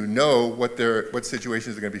know what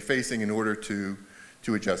situations they're going to be facing in order to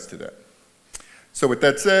adjust to that. So with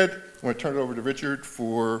that said, I'm going to turn it over to Richard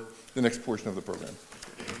for the next portion of the program.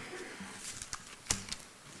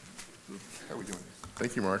 How are we doing?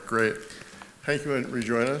 Thank you, Mark. Great. Hank, you want to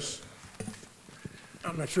rejoin us?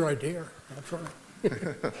 I'm not sure I dare. I'll try.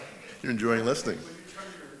 You're enjoying listening.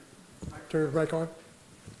 Turn it back on.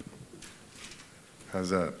 How's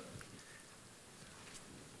that?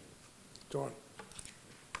 It's on.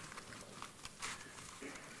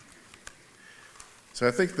 So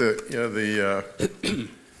I think that the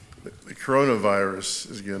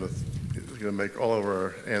coronavirus is going to make all of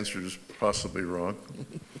our answers possibly wrong.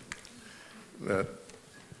 That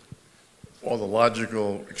all the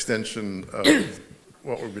logical extension of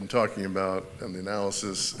what we've been talking about and the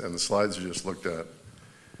analysis and the slides you just looked at,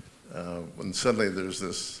 when suddenly there's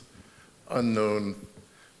this unknown,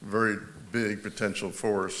 very big potential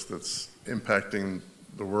force that's impacting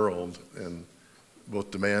the world in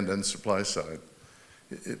both demand and supply side,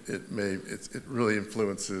 it really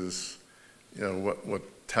influences,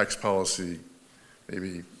 what tax policy,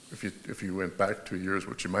 maybe if you went back 2 years,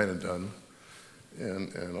 what you might have done,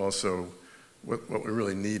 and also what we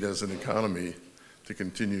really need as an economy to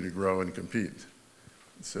continue to grow and compete.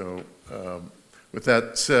 So with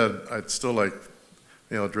that said, I'd still like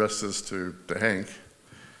address this to Hank.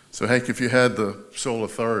 So Hank, if you had the sole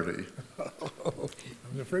authority. I was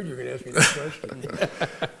afraid you were going to ask me that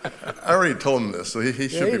question. I already told him this, so he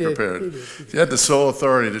should be prepared. He did. If you had the sole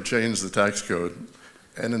authority to change the tax code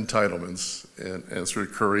and entitlements and sort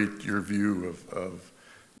of create your view of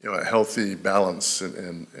a healthy balance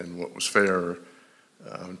and what was fair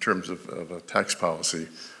in terms of a tax policy,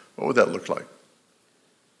 what would that look like?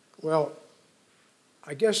 Well,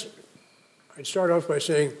 I guess I'd start off by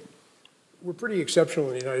saying we're pretty exceptional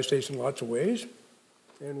in the United States in lots of ways,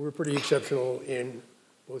 and we're pretty exceptional in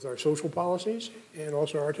both our social policies and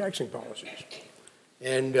also our taxing policies.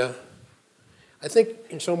 And I think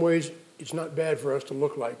in some ways it's not bad for us to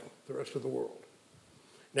look like the rest of the world.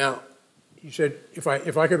 Now, you said if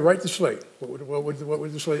I could write the slate, what would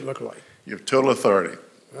the slate look like? You have total authority.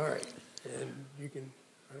 All right, and you can.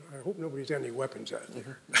 I hope nobody's got any weapons out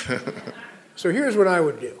there. So here's what I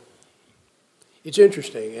would do. It's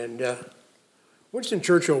interesting, and Winston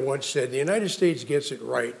Churchill once said, "The United States gets it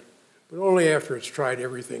right, but only after it's tried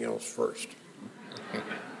everything else first."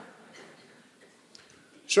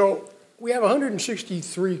 So we have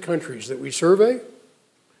 163 countries that we survey,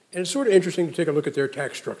 and it's sort of interesting to take a look at their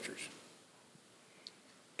tax structures.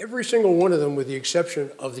 Every single one of them, with the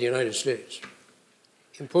exception of the United States,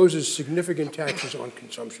 imposes significant taxes on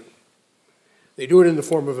consumption. They do it in the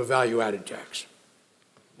form of a value-added tax.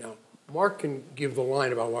 Now, Mark can give the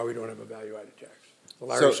line about why we don't have a value-added tax.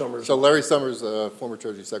 So Larry Summers, former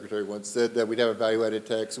Treasury Secretary, once said that we'd have a value-added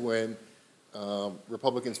tax when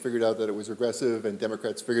Republicans figured out that it was regressive and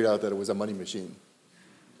Democrats figured out that it was a money machine.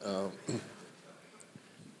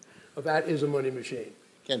 That is a money machine.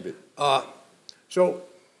 Can be. So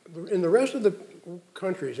in the rest of the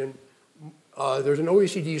countries, and there's an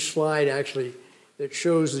OECD slide actually that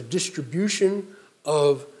shows the distribution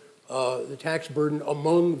of the tax burden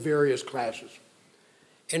among various classes.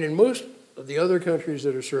 And in most of the other countries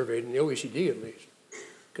that are surveyed, in the OECD at least,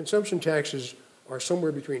 consumption taxes are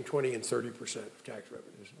somewhere between 20 and 30% of tax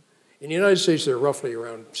revenues. In the United States, they're roughly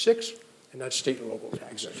around 6%, and that's state and local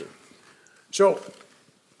taxes. Exactly. So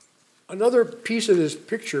another piece of this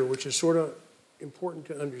picture, which is sort of important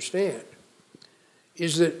to understand,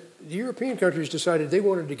 is that the European countries decided they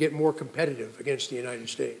wanted to get more competitive against the United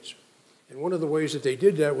States. And one of the ways that they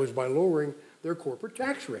did that was by lowering their corporate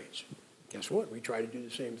tax rates. Guess what? We try to do the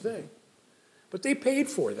same thing. But they paid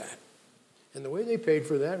for that. And the way they paid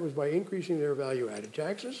for that was by increasing their value-added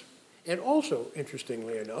taxes and also,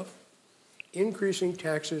 interestingly enough, increasing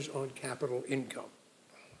taxes on capital income.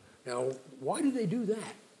 Now, why did they do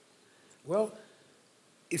that? Well,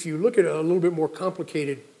 if you look at a little bit more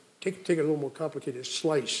complicated, take a little more complicated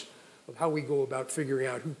slice of how we go about figuring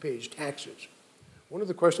out who pays taxes, one of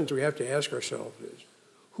the questions we have to ask ourselves is,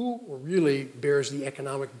 who really bears the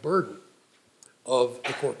economic burden of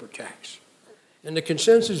the corporate tax? And the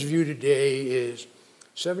consensus view today is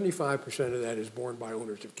 75% of that is borne by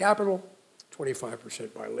owners of capital,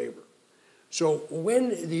 25% by labor. So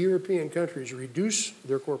when the European countries reduce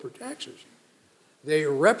their corporate taxes, they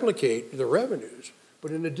replicate the revenues,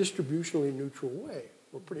 but in a distributionally neutral way,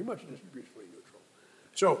 or pretty much distributionally neutral.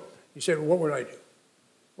 So you said, well, what would I do?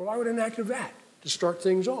 Well, I would enact a VAT to start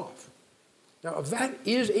things off. Now, a VAT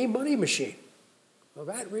is a money machine. A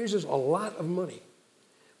VAT raises a lot of money.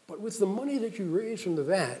 But with the money that you raise from the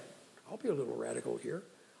VAT, I'll be a little radical here,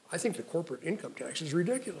 I think the corporate income tax is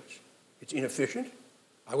ridiculous. It's inefficient.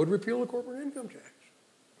 I would repeal the corporate income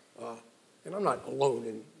tax. And I'm not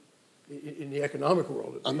alone in the economic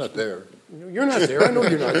world. I'm not there. You're not there. I know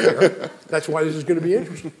you're not there. That's why this is going to be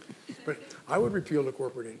interesting. But I would repeal the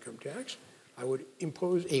corporate income tax. I would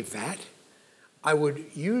impose a VAT. I would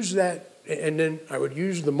use that, and then I would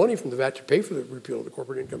use the money from the VAT to pay for the repeal of the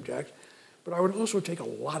corporate income tax. But I would also take a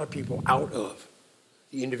lot of people out of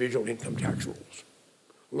the individual income tax rules,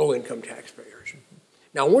 low-income taxpayers.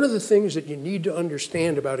 Now, one of the things that you need to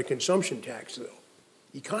understand about a consumption tax, though,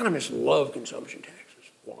 economists love consumption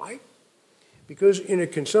taxes. Why? Because in a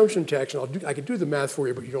consumption tax, and I can do the math for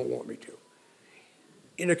you, but you don't want me to.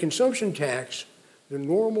 In a consumption tax, the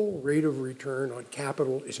normal rate of return on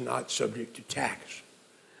capital is not subject to tax.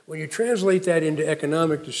 When you translate that into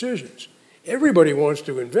economic decisions, everybody wants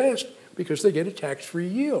to invest because they get a tax-free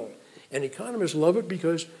yield. And economists love it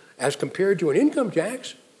because, as compared to an income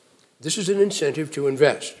tax, this is an incentive to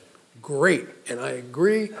invest. Great, and I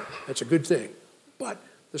agree, that's a good thing. But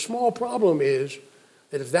the small problem is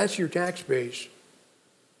that if that's your tax base,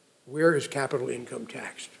 where is capital income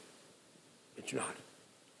taxed? It's not.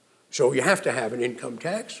 So you have to have an income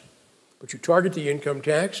tax, but you target the income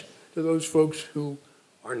tax to those folks who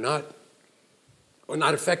are not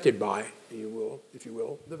affected by, if you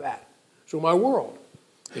will, the VAT. So my world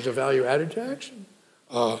is a value-added tax,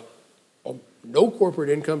 no corporate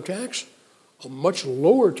income tax, a much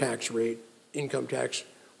lower tax rate, income tax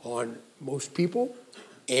on most people,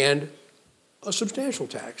 and a substantial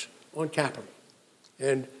tax on capital.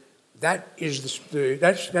 And that is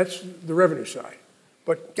that's the revenue side.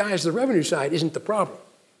 But guys, the revenue side isn't the problem.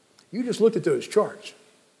 You just looked at those charts.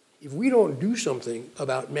 If we don't do something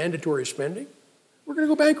about mandatory spending, we're going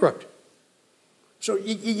to go bankrupt. So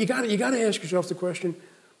you got to ask yourself the question,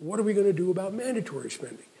 what are we going to do about mandatory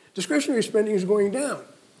spending? Discretionary spending is going down.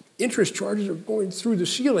 Interest charges are going through the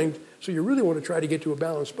ceiling, so you really want to try to get to a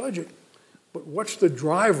balanced budget. But what's the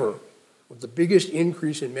driver of the biggest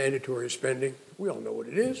increase in mandatory spending? We all know what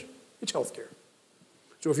it is. It's healthcare.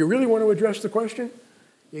 So if you really want to address the question,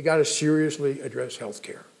 you got to seriously address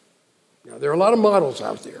healthcare. Now, there are a lot of models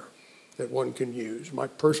out there that one can use. My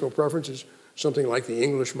personal preference is something like the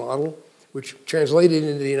English model, which translated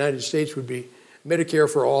into the United States would be Medicare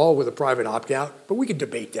for all with a private opt-out, but we could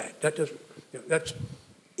debate that. That doesn't, that's,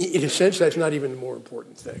 in a sense, that's not even the more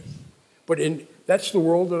important thing. But that's the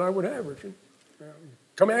world that I would have, Richard.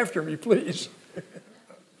 Come after me, please.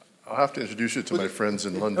 I'll have to introduce you to my friends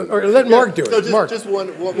in London. Or let Mark do it. So just one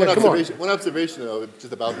observation. One observation, though,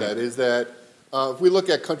 just about that is that if we look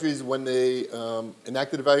at countries when they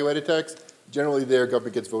enacted a value-added tax, generally their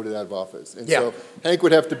government gets voted out of office. And so Hank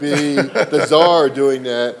would have to be the czar doing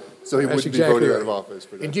that, so he wouldn't be voted out of office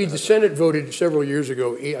for that. Indeed, the Senate voted several years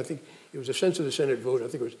ago, I think it was a sense of the Senate vote, I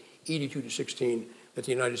think it was 82-16, that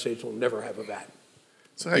the United States will never have a VAT.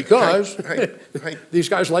 So Hank, These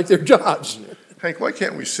guys like their jobs. Hank, why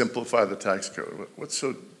can't we simplify the tax code?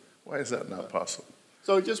 Why is that not possible?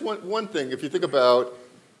 So just one thing, if you think about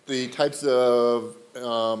the types of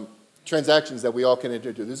transactions that we all can enter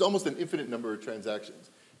into, there's almost an infinite number of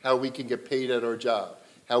transactions. How we can get paid at our job,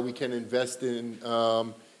 how we can invest in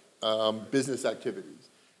business activities,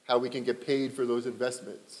 how we can get paid for those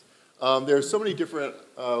investments. There are so many different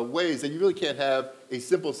ways that you really can't have a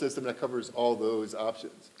simple system that covers all those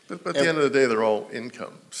options. But at the end of the day, they're all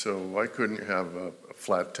income. So why couldn't you have a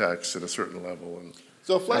flat tax at a certain level?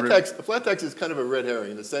 So a flat tax is kind of a red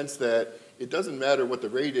herring in the sense that it doesn't matter what the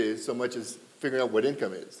rate is so much as figuring out what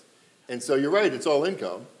income is. And so you're right, it's all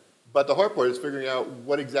income. But the hard part is figuring out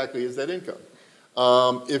what exactly is that income.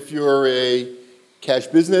 If you're a cash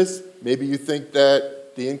business, maybe you think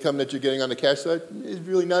that the income that you're getting on the cash side is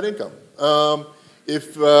really not income.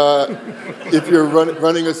 If you're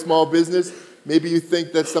running a small business, maybe you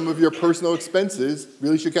think that some of your personal expenses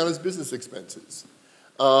really should count as business expenses.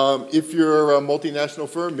 If you're a multinational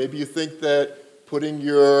firm, maybe you think that putting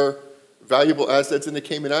your valuable assets in the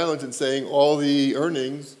Cayman Islands and saying all the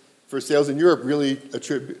earnings for sales in Europe really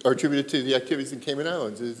are attributed to the activities in Cayman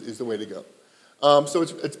Islands is the way to go. So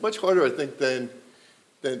it's much harder, I think, than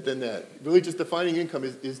that. Really just defining income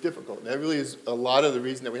is difficult. And that really is a lot of the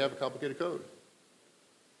reason that we have a complicated code.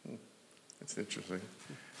 That's interesting.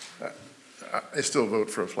 I still vote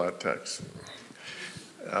for a flat tax.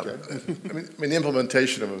 Okay. I mean, the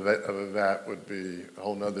implementation of a VAT would be a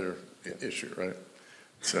whole nother issue, right?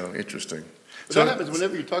 So interesting. But that happens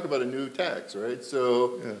whenever you talk about a new tax, right?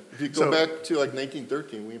 So yeah. if you go back to like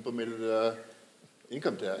 1913, we implemented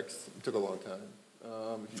income tax. It took a long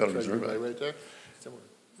time. Federal Reserve Bank tax, similar.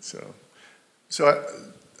 So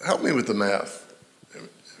help me with the math.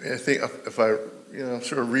 I think if I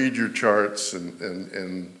sort of read your charts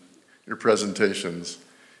and your presentations,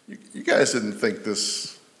 you guys didn't think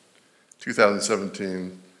this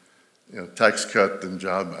 2017 Tax Cut and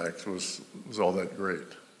Job Act was all that great,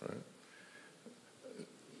 right?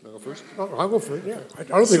 I'll go first? I'll go first, yeah. I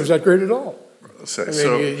don't think it was that great at all.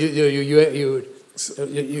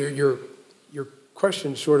 Your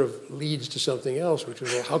question sort of leads to something else, which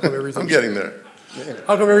is, well, how come everything's... I'm getting there.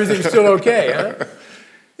 How come everything's still okay, huh?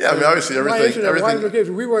 Yeah, I mean, obviously everything... Why is it okay?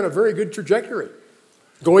 We were on a very good trajectory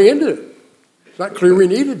going into it. It's not clear we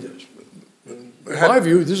needed this. In my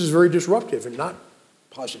view, this is very disruptive and not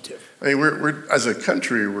positive. I mean, we're as a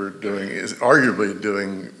country, is arguably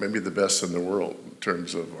doing maybe the best in the world in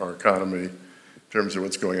terms of our economy, in terms of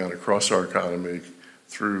what's going on across our economy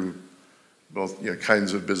through both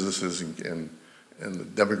kinds of businesses and the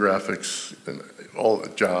demographics and all the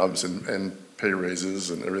jobs and pay raises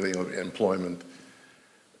and everything, employment.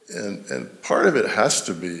 And part of it has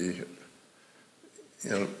to be,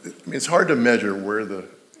 I mean, it's hard to measure where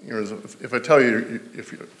if I tell you,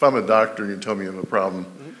 if I'm a doctor and you tell me you have a problem,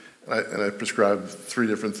 and I prescribe 3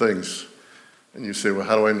 different things, and you say, well,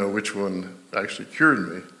 how do I know which one actually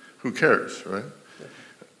cured me? Who cares, right? Yeah.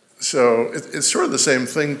 So it's sort of the same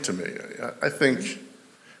thing to me. I think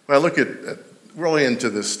when I look at we're only into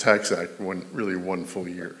this tax act really one full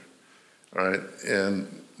year, all right? And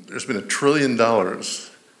there's been $1 trillion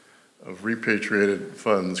of repatriated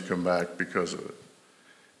funds come back because of it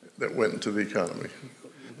that went into the economy.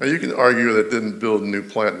 Now, you can argue that didn't build new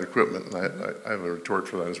plant and equipment, and I have a retort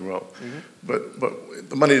for that as well. But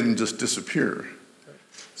the money didn't just disappear.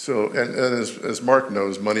 So, and as Mark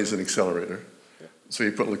knows, money is an accelerator. So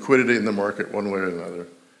you put liquidity in the market one way or another.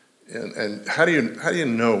 And how do you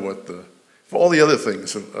know what for all the other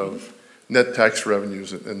things of net tax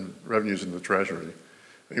revenues and revenues in the Treasury?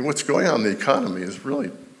 I mean, what's going on in the economy is really,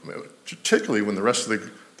 particularly when the rest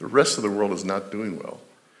of the world is not doing well.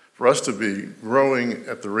 For us to be growing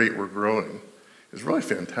at the rate we're growing is really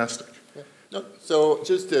fantastic. Yeah. No, so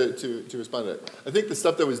just to respond to that, I think the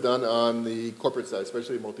stuff that was done on the corporate side,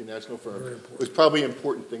 especially multinational firms, was probably an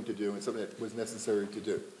important thing to do and something that was necessary to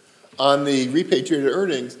do. On the repatriated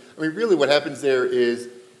earnings, I mean, really what happens there is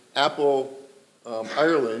Apple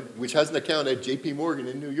Ireland, which has an account at JP Morgan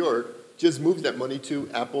in New York, just moves that money to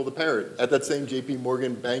Apple, the parent, at that same JP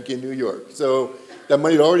Morgan bank in New York. So that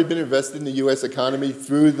money had already been invested in the U.S. economy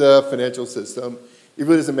through the financial system. It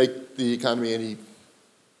really doesn't make the economy any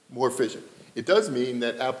more efficient. It does mean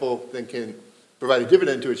that Apple then can provide a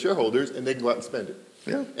dividend to its shareholders and they can go out and spend it.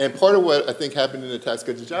 Yeah. And part of what I think happened in the Tax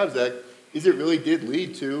Cuts and Jobs Act is it really did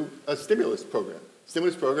lead to a stimulus program.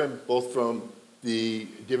 Stimulus program both from the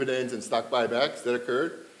dividends and stock buybacks that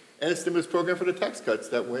occurred, and a stimulus program for the tax cuts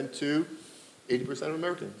that went to 80% of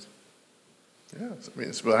Americans. Yeah, I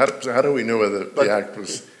mean, so how do we know whether the act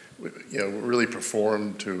was, really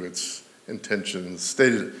performed to its intentions,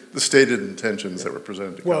 the stated intentions that were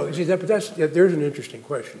presented to Congress? Well, see, there's an interesting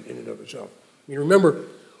question in and of itself. I mean, remember,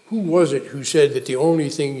 who was it who said that the only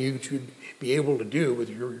thing you should be able to do with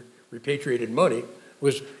your repatriated money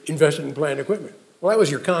was invest it in plant equipment? Well, that was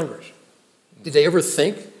your Congress. Did they ever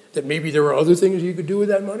think that maybe there were other things you could do with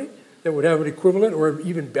that money that would have an equivalent or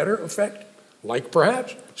even better effect? Like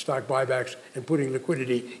perhaps stock buybacks and putting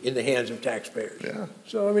liquidity in the hands of taxpayers. Yeah.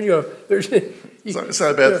 So, I mean, there's... It's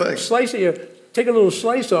not a bad thing. Take a little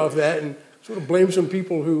slice off that and sort of blame some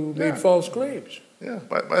people who made false claims. Yeah,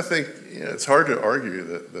 but I think it's hard to argue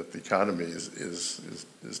that the economy is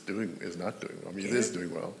not doing well. I mean, it is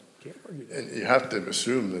doing well. Can't argue that. And you have to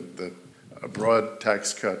assume that a broad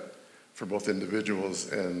tax cut for both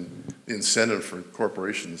individuals and the incentive for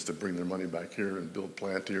corporations to bring their money back here and build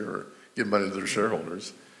plant here or give money to their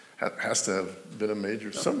shareholders has to have been a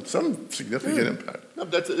major, some significant impact. No,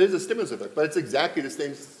 there's a stimulus effect, but it's exactly the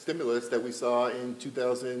same stimulus that we saw in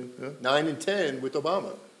 2009 and 10 with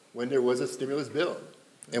Obama, when there was a stimulus bill.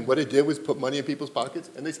 And what it did was put money in people's pockets,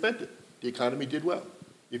 and they spent it. the economy did well.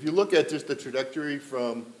 If you look at just the trajectory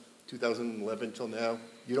from 2011 till now,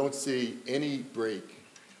 you don't see any break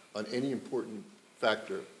on any important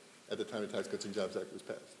factor at the time the Tax Cuts and Jobs Act was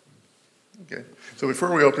passed. Okay. So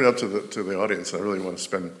before we open it up to the audience, I really want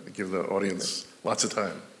to give the audience lots of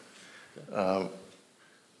time.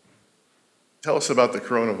 Tell us about the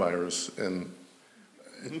coronavirus, and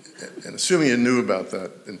assuming you knew about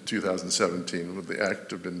that in 2017, would the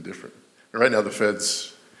act have been different? And right now, the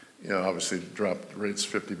Fed's, obviously dropped rates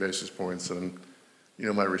 50 basis points, and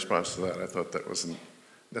my response to that, I thought that wasn't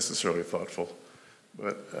necessarily thoughtful,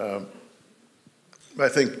 but I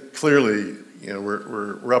think clearly,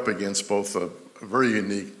 we're up against both a very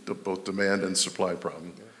unique both demand and supply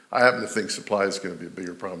problem. I happen to think supply is going to be a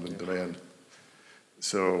bigger problem than demand.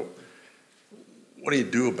 So what do you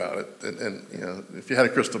do about it? And if you had a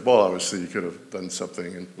crystal ball, obviously you could have done something.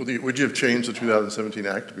 And would you have changed the 2017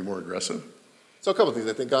 Act to be more aggressive? So a couple of things.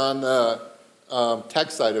 I think on the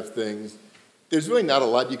tax side of things, there's really not a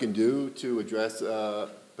lot you can do to address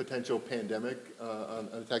potential pandemic on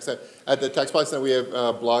the tax side. At the Tax Policy Center, we have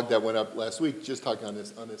a blog that went up last week just talking on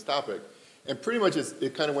this topic. And pretty much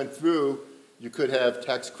it kind of went through, you could have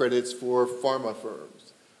tax credits for pharma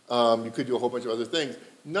firms. You could do a whole bunch of other things.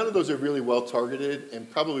 None of those are really well targeted and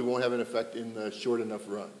probably won't have an effect in the short enough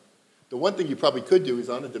run. The one thing you probably could do is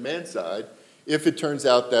on the demand side, if it turns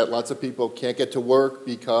out that lots of people can't get to work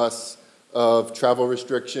because of travel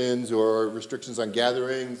restrictions or restrictions on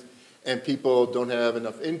gatherings, and people don't have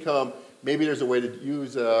enough income, maybe there's a way to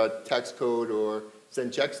use a tax code or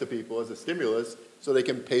send checks to people as a stimulus so they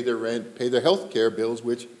can pay their rent, pay their health care bills,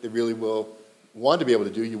 which they really will want to be able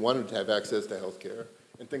to do. You want them to have access to health care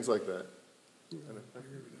and things like that. Yeah,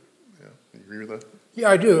 you agree with that? Yeah,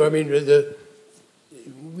 I do. I mean,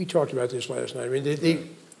 we talked about this last night. I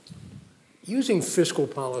mean, using fiscal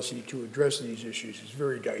policy to address these issues is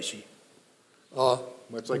very dicey.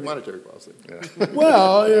 Much like monetary policy. Yeah.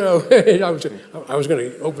 Well, I was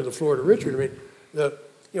going to open the floor to Richard. I mean,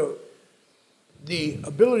 the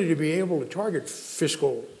ability to be able to target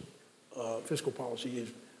fiscal policy is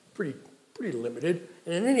pretty limited.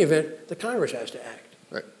 And in any event, the Congress has to act.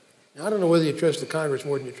 Right. Now, I don't know whether you trust the Congress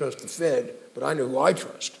more than you trust the Fed, but I know who I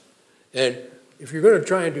trust. And if you're going to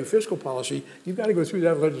try and do fiscal policy, you've got to go through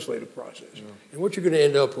that legislative process. Yeah. And what you're going to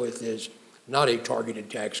end up with is not a targeted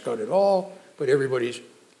tax cut at all, but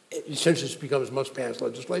since this becomes must-pass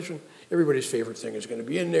legislation, everybody's favorite thing is going to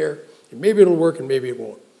be in there, and maybe it'll work and maybe it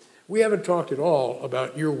won't. We haven't talked at all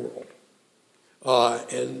about your world.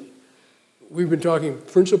 And we've been talking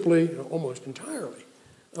principally, almost entirely,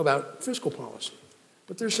 about fiscal policy.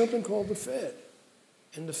 But there's something called the Fed.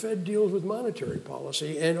 And the Fed deals with monetary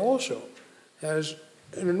policy and also has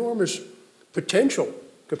an enormous potential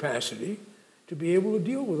capacity to be able to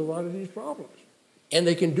deal with a lot of these problems. And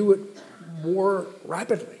they can do it more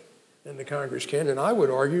rapidly than the Congress can, and I would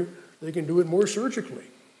argue they can do it more surgically.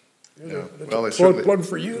 That's a plug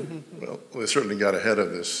for you. Well, they certainly got ahead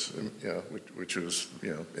of this, which was,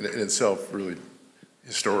 in itself really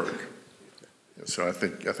historic. So I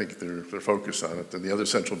think they're focused on it, and the other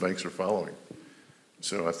central banks are following.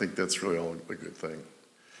 So I think that's really all a good thing.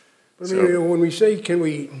 But I mean, when we say, can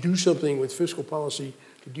we do something with fiscal policy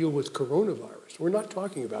to deal with coronavirus, we're not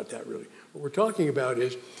talking about that really. What we're talking about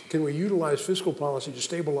is, can we utilize fiscal policy to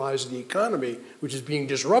stabilize the economy, which is being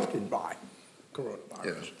disrupted by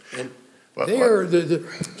coronavirus? Yeah. And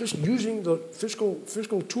just using the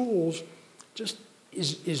fiscal tools just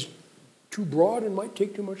is too broad and might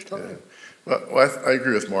take too much time. Yeah. Well, I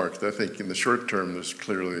agree with Mark. I think in the short term, there's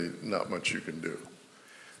clearly not much you can do.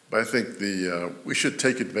 But I think we should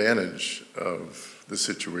take advantage of the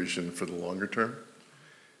situation for the longer term.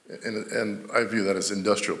 And I view that as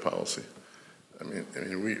industrial policy. I mean,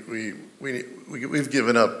 we've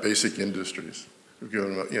given up basic industries. We've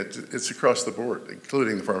given up, it's across the board,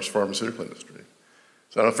 including the pharmaceutical industry.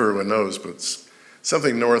 So I don't know if everyone knows, but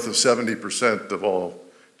something north of 70% of all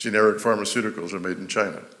generic pharmaceuticals are made in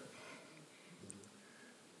China.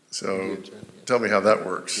 So tell me how that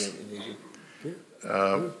works.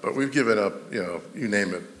 But we've given up, you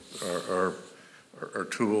name it, our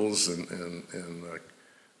tools and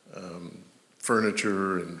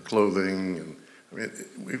furniture and clothing, and I mean,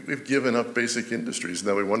 we've given up basic industries.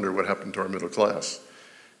 Now we wonder what happened to our middle class.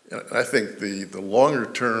 And I think the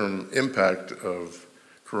longer-term impact of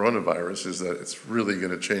coronavirus is that it's really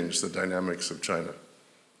going to change the dynamics of China.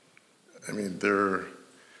 I mean, there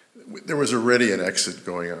was already an exit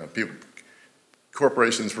going on.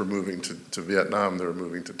 Corporations were moving to Vietnam. They were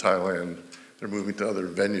moving to Thailand. They're moving to other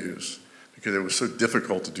venues because it was so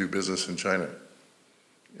difficult to do business in China.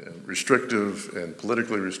 Restrictive and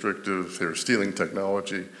politically restrictive. They were stealing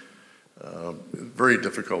technology. Very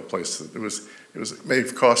difficult place. It may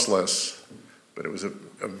have cost less, but it was a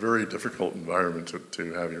very difficult environment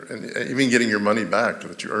to have and even getting your money back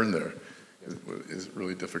that you earned there is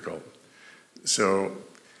really difficult. So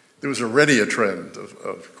there was already a trend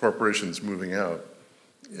of corporations moving out,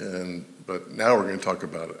 but now we're going to talk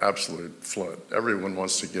about an absolute flood. Everyone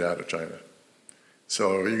wants to get out of China.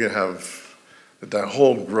 So you're going to have that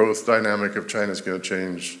whole growth dynamic of China is going to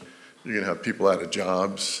change. You're going to have people out of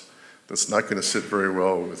jobs. That's not going to sit very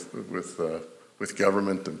well with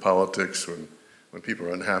government and politics when people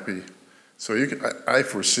are unhappy. So I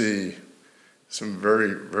foresee some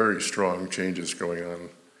very, very strong changes going on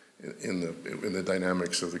in the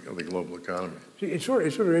dynamics of the global economy. See, it's sort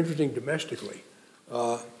of interesting domestically.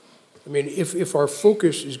 I mean, if our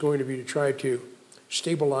focus is going to be to try to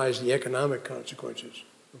stabilize the economic consequences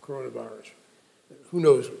of coronavirus, who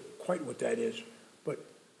knows quite what that is, but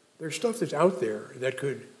there's stuff that's out there that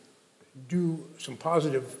could do some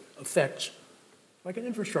positive effects, like an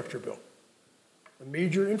infrastructure bill, a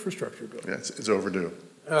major infrastructure bill. Yeah, it's overdue.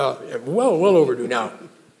 Well overdue. Now,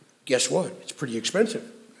 guess what? It's pretty expensive.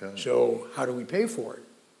 Yeah. So how do we pay for it?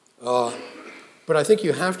 But I think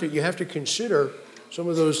you have to consider some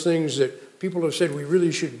of those things that people have said we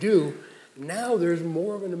really should do. Now there's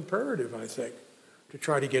more of an imperative, I think, to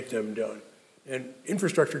try to get them done. And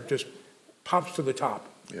infrastructure just pops to the top.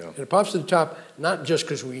 Yeah. And it pops to the top not just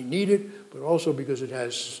because we need it, but also because it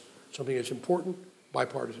has something that's important,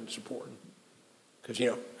 bipartisan support. Because,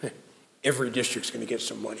 every district's going to get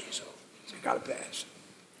some money, so it's got to pass.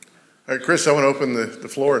 All right, Chris, I want to open the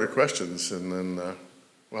floor to questions, and then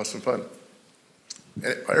we'll have some fun.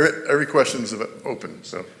 Every question's open,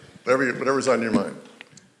 so whatever's on your mind.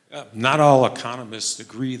 Not all economists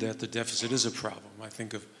agree that the deficit is a problem. I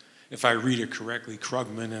think if I read it correctly,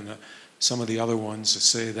 Krugman and some of the other ones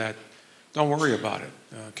say that don't worry about it.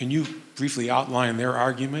 Can you briefly outline their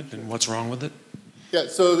argument and what's wrong with it? Yeah,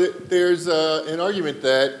 so there's an argument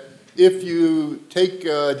that if you take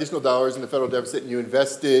additional dollars in the federal deficit and you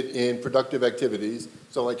invest it in productive activities,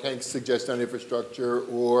 so like Hank's suggestion on infrastructure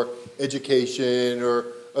or education or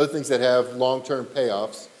other things that have long-term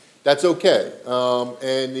payoffs, that's okay.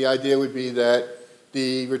 And the idea would be that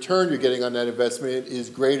the return you're getting on that investment is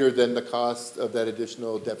greater than the cost of that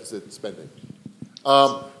additional deficit spending.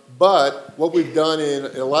 But what we've done in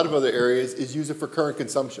a lot of other areas is use it for current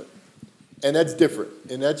consumption. And that's different.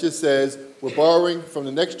 And that just says we're borrowing from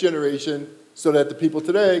the next generation so that the people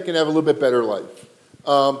today can have a little bit better life.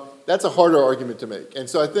 That's a harder argument to make. And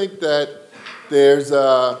so I think that there's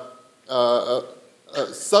a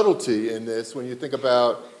subtlety in this when you think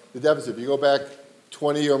about the deficit. If you go back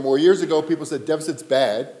 20 or more years ago, people said deficit's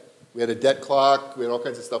bad. We had a debt clock. We had all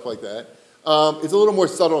kinds of stuff like that. It's a little more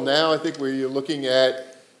subtle now, I think, where you're looking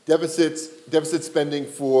at deficit spending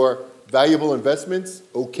for valuable investments,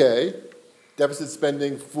 okay. Deficit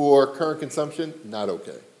spending for current consumption, not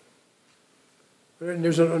okay. And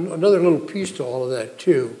there's another little piece to all of that,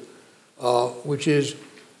 too, which is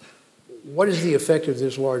what is the effect of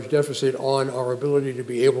this large deficit on our ability to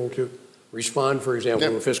be able to respond, for example,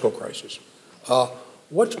 to a fiscal crisis?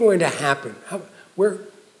 What's going to happen?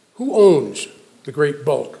 Who owns the great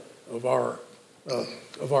bulk of our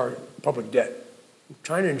public debt?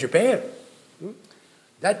 China and Japan.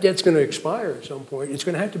 That debt's going to expire at some point. It's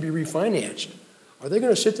going to have to be refinanced. Are they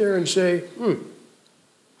going to sit there and say,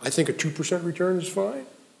 I think a 2% return is fine?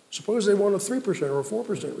 Suppose they want a 3% or a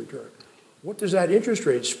 4% return. What does that interest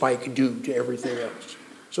rate spike do to everything else?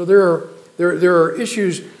 So there are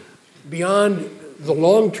issues beyond the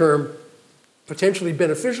long-term potentially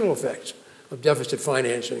beneficial effects of deficit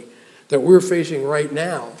financing that we're facing right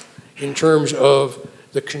now in terms of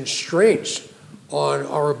the constraints on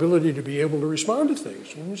our ability to be able to respond to things,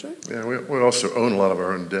 wouldn't you say? Yeah, we also own a lot of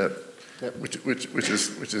our own debt, which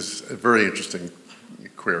is a very interesting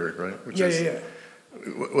query, right?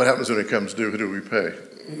 What happens when it comes due? Who do we pay?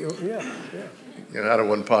 Out of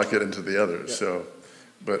one pocket into the other. Yeah. So,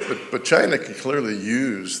 but China can clearly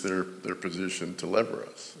use their position to lever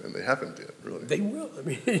us, and they haven't yet, really. They will. I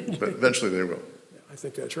mean, but eventually they will. I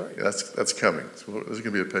think that's right. Yeah, that's coming. So there's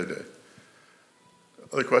going to be a payday.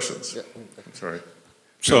 Other questions? Yeah. I'm sorry.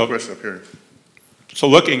 So, question up here. So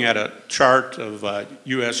looking at a chart of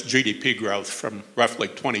U.S. GDP growth from roughly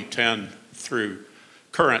 2010 through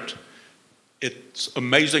current, it's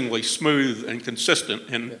amazingly smooth and consistent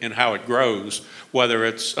in how it grows, whether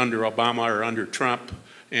it's under Obama or under Trump.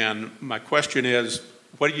 And my question is,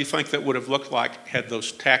 what do you think that would have looked like had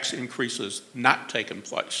those tax increases not taken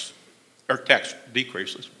place? or tax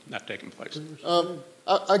decreases not taking place?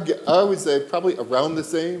 I would say probably around the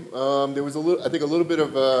same. There was I think a little bit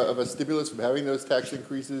of a stimulus from having those tax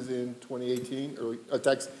increases in 2018, or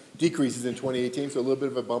tax decreases in 2018, so a little bit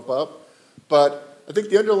of a bump up. But I think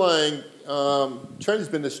the underlying trend has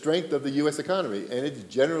been the strength of the U.S. economy, and it's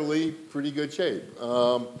generally pretty good shape.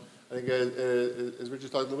 I think as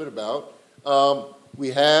Richard talked a little bit about, we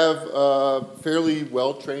have a fairly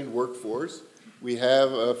well-trained workforce. We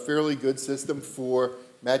have a fairly good system for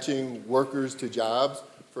matching workers to jobs,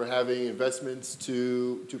 for having investments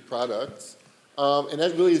to products, and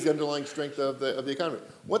that really is the underlying strength of the economy.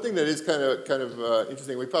 One thing that is kind of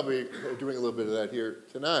interesting, we probably are doing a little bit of that here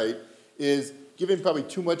tonight, is giving probably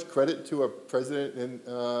too much credit to a president and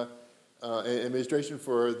administration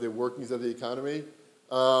for the workings of the economy.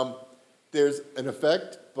 There's an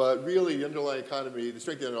effect, but really the underlying economy, the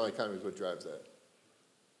strength of the underlying economy is what drives that.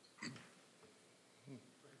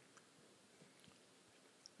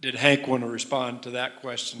 Did Hank want to respond to that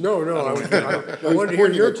question? No, I wanted to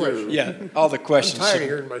hear your question. Yeah, all the questions. I'm tired of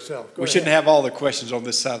hearing myself. We shouldn't have all the questions on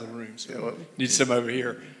this side of the room, so need some over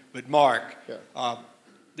here. But Mark,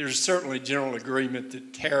 there's certainly general agreement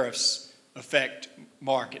that tariffs affect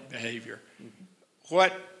market behavior.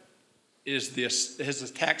 What is this? Has the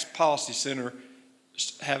Tax Policy Center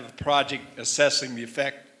have a project assessing the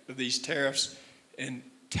effect of these tariffs and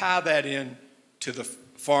tie that in to the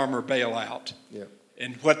farmer bailout? Yeah.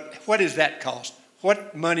 And what does that cost?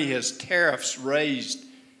 What money has tariffs raised,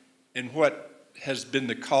 and what has been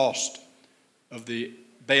the cost of the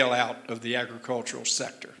bailout of the agricultural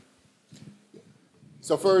sector?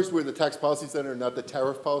 So first, we're the Tax Policy Center, not the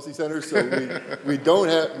Tariff Policy Center, so we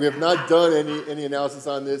have not done any analysis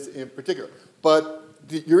on this in particular. But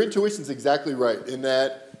your intuition is exactly right in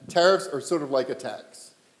that tariffs are sort of like a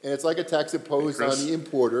tax, and it's like a tax imposed on the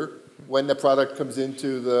importer when the product comes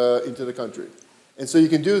into the country. And so you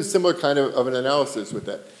can do a similar kind of an analysis with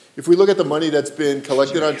that. If we look at the money that's been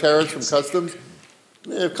collected on tariffs from customs,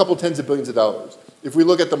 a couple tens of billions of dollars. If we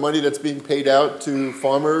look at the money that's being paid out to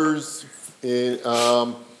farmers in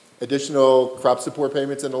additional crop support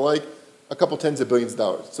payments and the like, a couple tens of billions of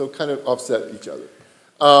dollars. So kind of offset each other.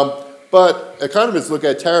 But economists look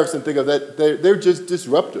at tariffs and think of that, they're just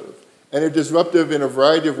disruptive. And they're disruptive in a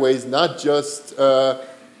variety of ways, not just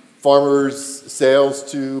farmers'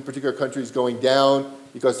 sales to particular countries going down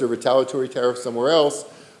because they're retaliatory tariffs somewhere else,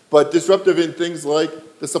 but disruptive in things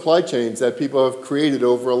like the supply chains that people have created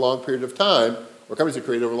over a long period of time, or companies have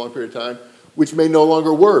created over a long period of time, which may no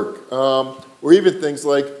longer work. Or even things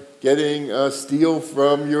like getting steel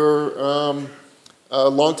from your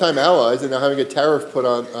longtime allies and now having a tariff put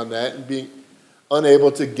on that and being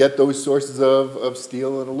unable to get those sources of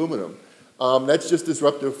steel and aluminum. That's just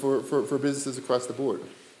disruptive for businesses across the board.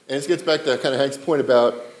 And this gets back to kind of Hank's point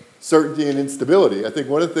about certainty and instability. I think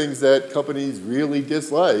one of the things that companies really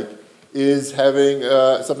dislike is having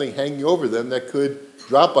something hanging over them that could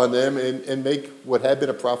drop on them and make what had been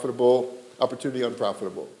a profitable opportunity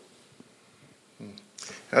unprofitable.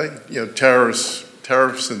 I think,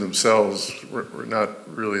 tariffs in themselves were not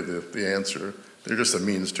really the answer. They're just a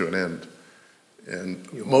means to an end.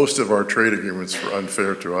 And most of our trade agreements were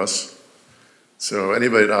unfair to us. So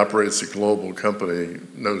anybody that operates a global company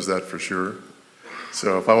knows that for sure.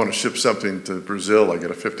 So if I want to ship something to Brazil, I get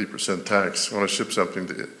a 50% tax. If I want to ship something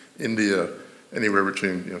to India, anywhere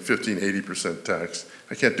between 15, 80% tax.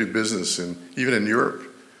 I can't do business even in Europe.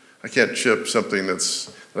 I can't ship something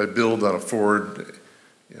that I build on a Ford,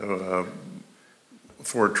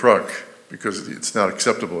 Ford truck because it's not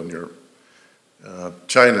acceptable in Europe.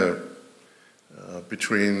 China,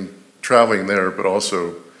 between traveling there, but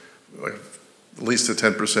also at least a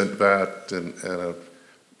 10% VAT and a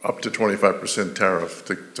up to 25% tariff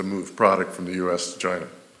to move product from the U.S. to China.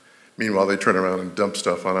 Meanwhile, they turn around and dump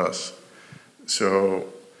stuff on us. So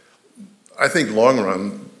I think long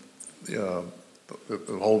run, the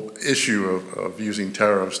whole issue of using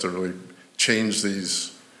tariffs to really change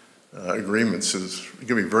these agreements is going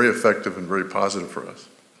to be very effective and very positive for us,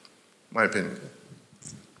 my opinion.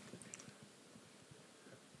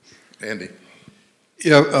 Andy.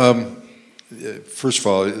 Yeah, first of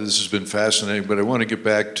all, this has been fascinating, but I want to get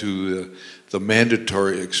back to the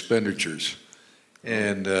mandatory expenditures.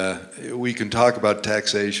 And we can talk about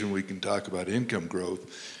taxation, we can talk about income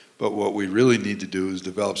growth, but what we really need to do is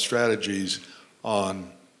develop strategies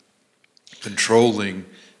on controlling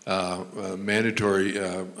mandatory,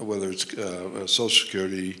 whether it's Social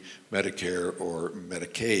Security, Medicare, or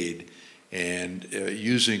Medicaid, and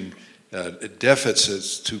using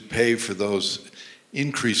deficits to pay for those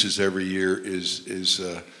increases every year is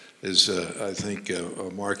I think,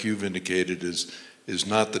 Mark, you've indicated, is is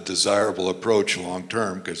not the desirable approach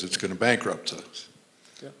long-term because it's going to bankrupt us.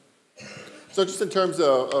 Yeah. So just in terms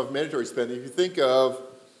of mandatory spending, if you think of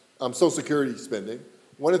Social Security spending,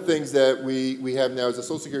 one of the things that we have now is a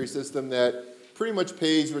Social Security system that pretty much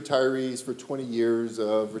pays retirees for 20 years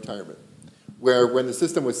of retirement, where when the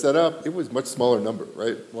system was set up, it was a much smaller number,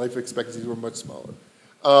 right? Life expectancies were much smaller.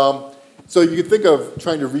 So you could think of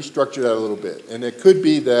trying to restructure that a little bit, and it could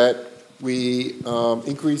be that we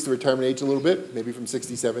increase the retirement age a little bit, maybe from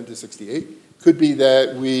 67 to 68. Could be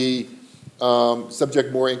that we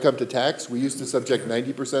subject more income to tax. We used to subject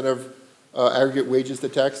 90% of aggregate wages to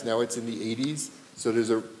tax. Now it's in the 80s. So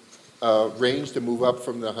there's a range to move up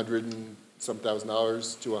from the $100 and some thousand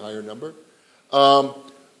to a higher number.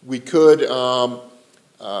 We could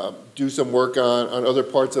do some work on other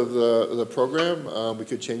parts of the program. We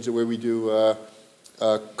could change the way we do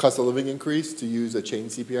cost of living increase to use a chain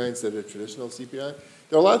CPI instead of a traditional CPI.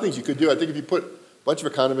 There are a lot of things you could do. I think if you put a bunch of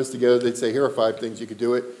economists together, they'd say, here are 5 things you could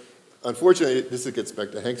do it. Unfortunately, this gets back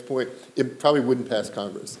to Hank's point, it probably wouldn't pass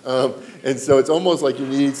Congress. And so it's almost like you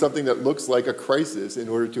need something that looks like a crisis in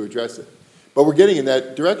order to address it. But we're getting in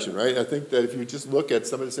that direction, right? I think that if you just look at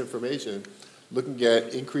some of this information, looking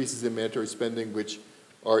at increases in mandatory spending, which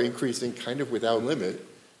are increasing kind of without limit,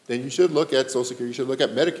 then you should look at Social Security, you should look at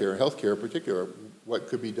Medicare, healthcare in particular, what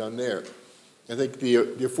could be done there. I think the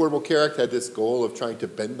Affordable Care Act had this goal of trying to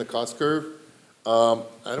bend the cost curve. I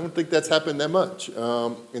don't think that's happened that much.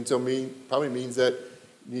 And so probably means that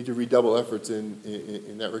you need to redouble efforts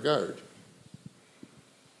in that regard.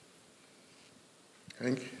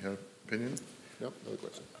 Hank, you have an opinion? No, another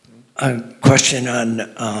question. A question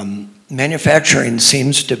on manufacturing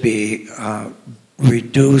seems to be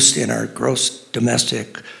reduced in our gross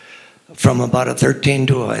domestic from about a 13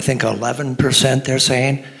 to I think 11%, they're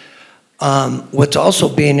saying. What's also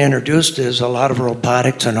being introduced is a lot of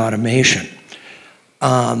robotics and automation.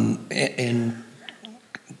 In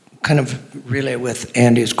kind of relay with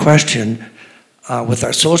Andy's question, with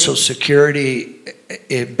our Social Security,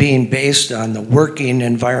 it being based on the working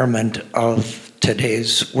environment of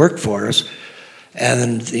today's workforce,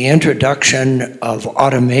 and the introduction of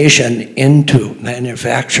automation into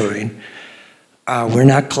manufacturing, we're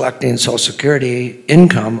not collecting Social Security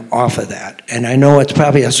income off of that. And I know it's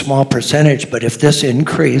probably a small percentage, but if this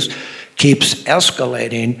increase keeps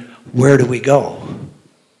escalating, where do we go?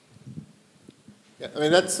 Yeah, I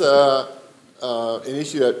mean, that's an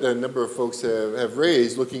issue that a number of folks have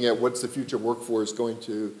raised, looking at what's the future workforce going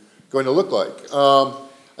to look like.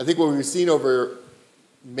 I think what we've seen over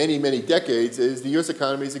many, many decades is the U.S.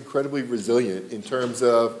 economy is incredibly resilient in terms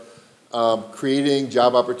of creating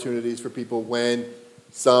job opportunities for people when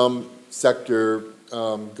some sector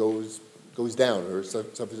goes down or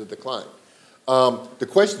suffers a decline. The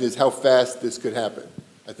question is how fast this could happen.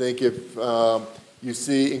 I think if you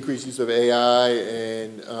see increased use of AI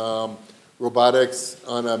and robotics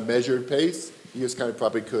on a measured pace, the U.S. economy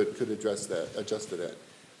probably could adjust to that.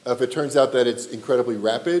 If it turns out that it's incredibly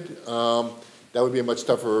rapid, that would be a much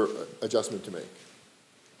tougher adjustment to make.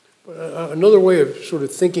 But another way of sort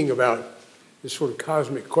of thinking about this sort of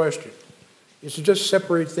cosmic question is to just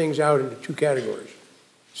separate things out into 2 categories,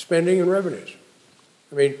 spending and revenues.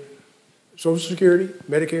 I mean, Social Security,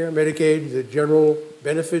 Medicare, Medicaid, the general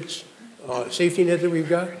benefits, safety net that we've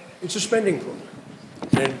got, it's a spending program.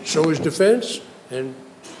 And so is defense, and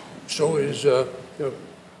so is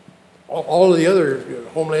all of the other,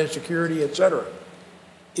 Homeland Security, et cetera.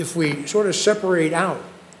 If we sort of separate out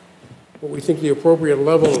what we think the appropriate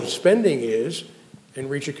level of spending is and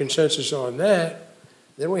reach a consensus on that,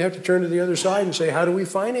 then we have to turn to the other side and say, how do we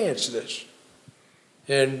finance this?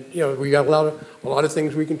 And we got a lot of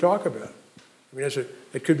things we can talk about. I mean,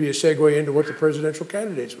 it could be a segue into what the presidential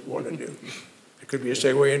candidates would want to do. It could be a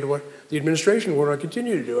segue into what the administration would want to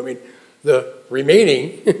continue to do. I mean, the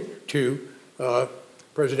remaining 2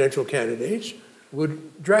 presidential candidates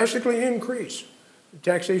would drastically increase the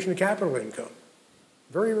taxation of capital income.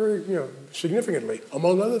 Very, very, significantly,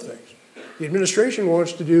 among other things. The administration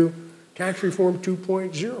wants to do tax reform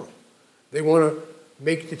 2.0. They want to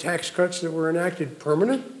make the tax cuts that were enacted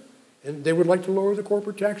permanent, and they would like to lower the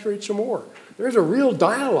corporate tax rate some more. There's a real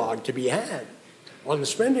dialogue to be had on the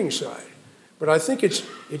spending side. But I think it's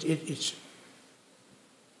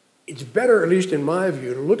better, at least in my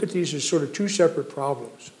view, to look at these as sort of 2 separate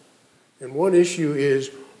problems. And one issue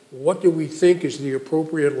is, what do we think is the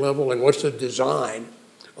appropriate level and what's the design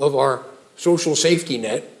of our social safety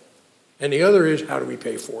net? And the other is, how do we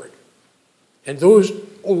pay for it? And those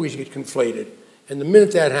always get conflated. And the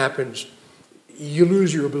minute that happens, you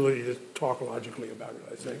lose your ability to talk logically about it,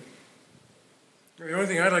 I think. The only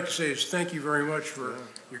thing I'd like to say is thank you very much for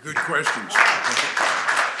your good questions.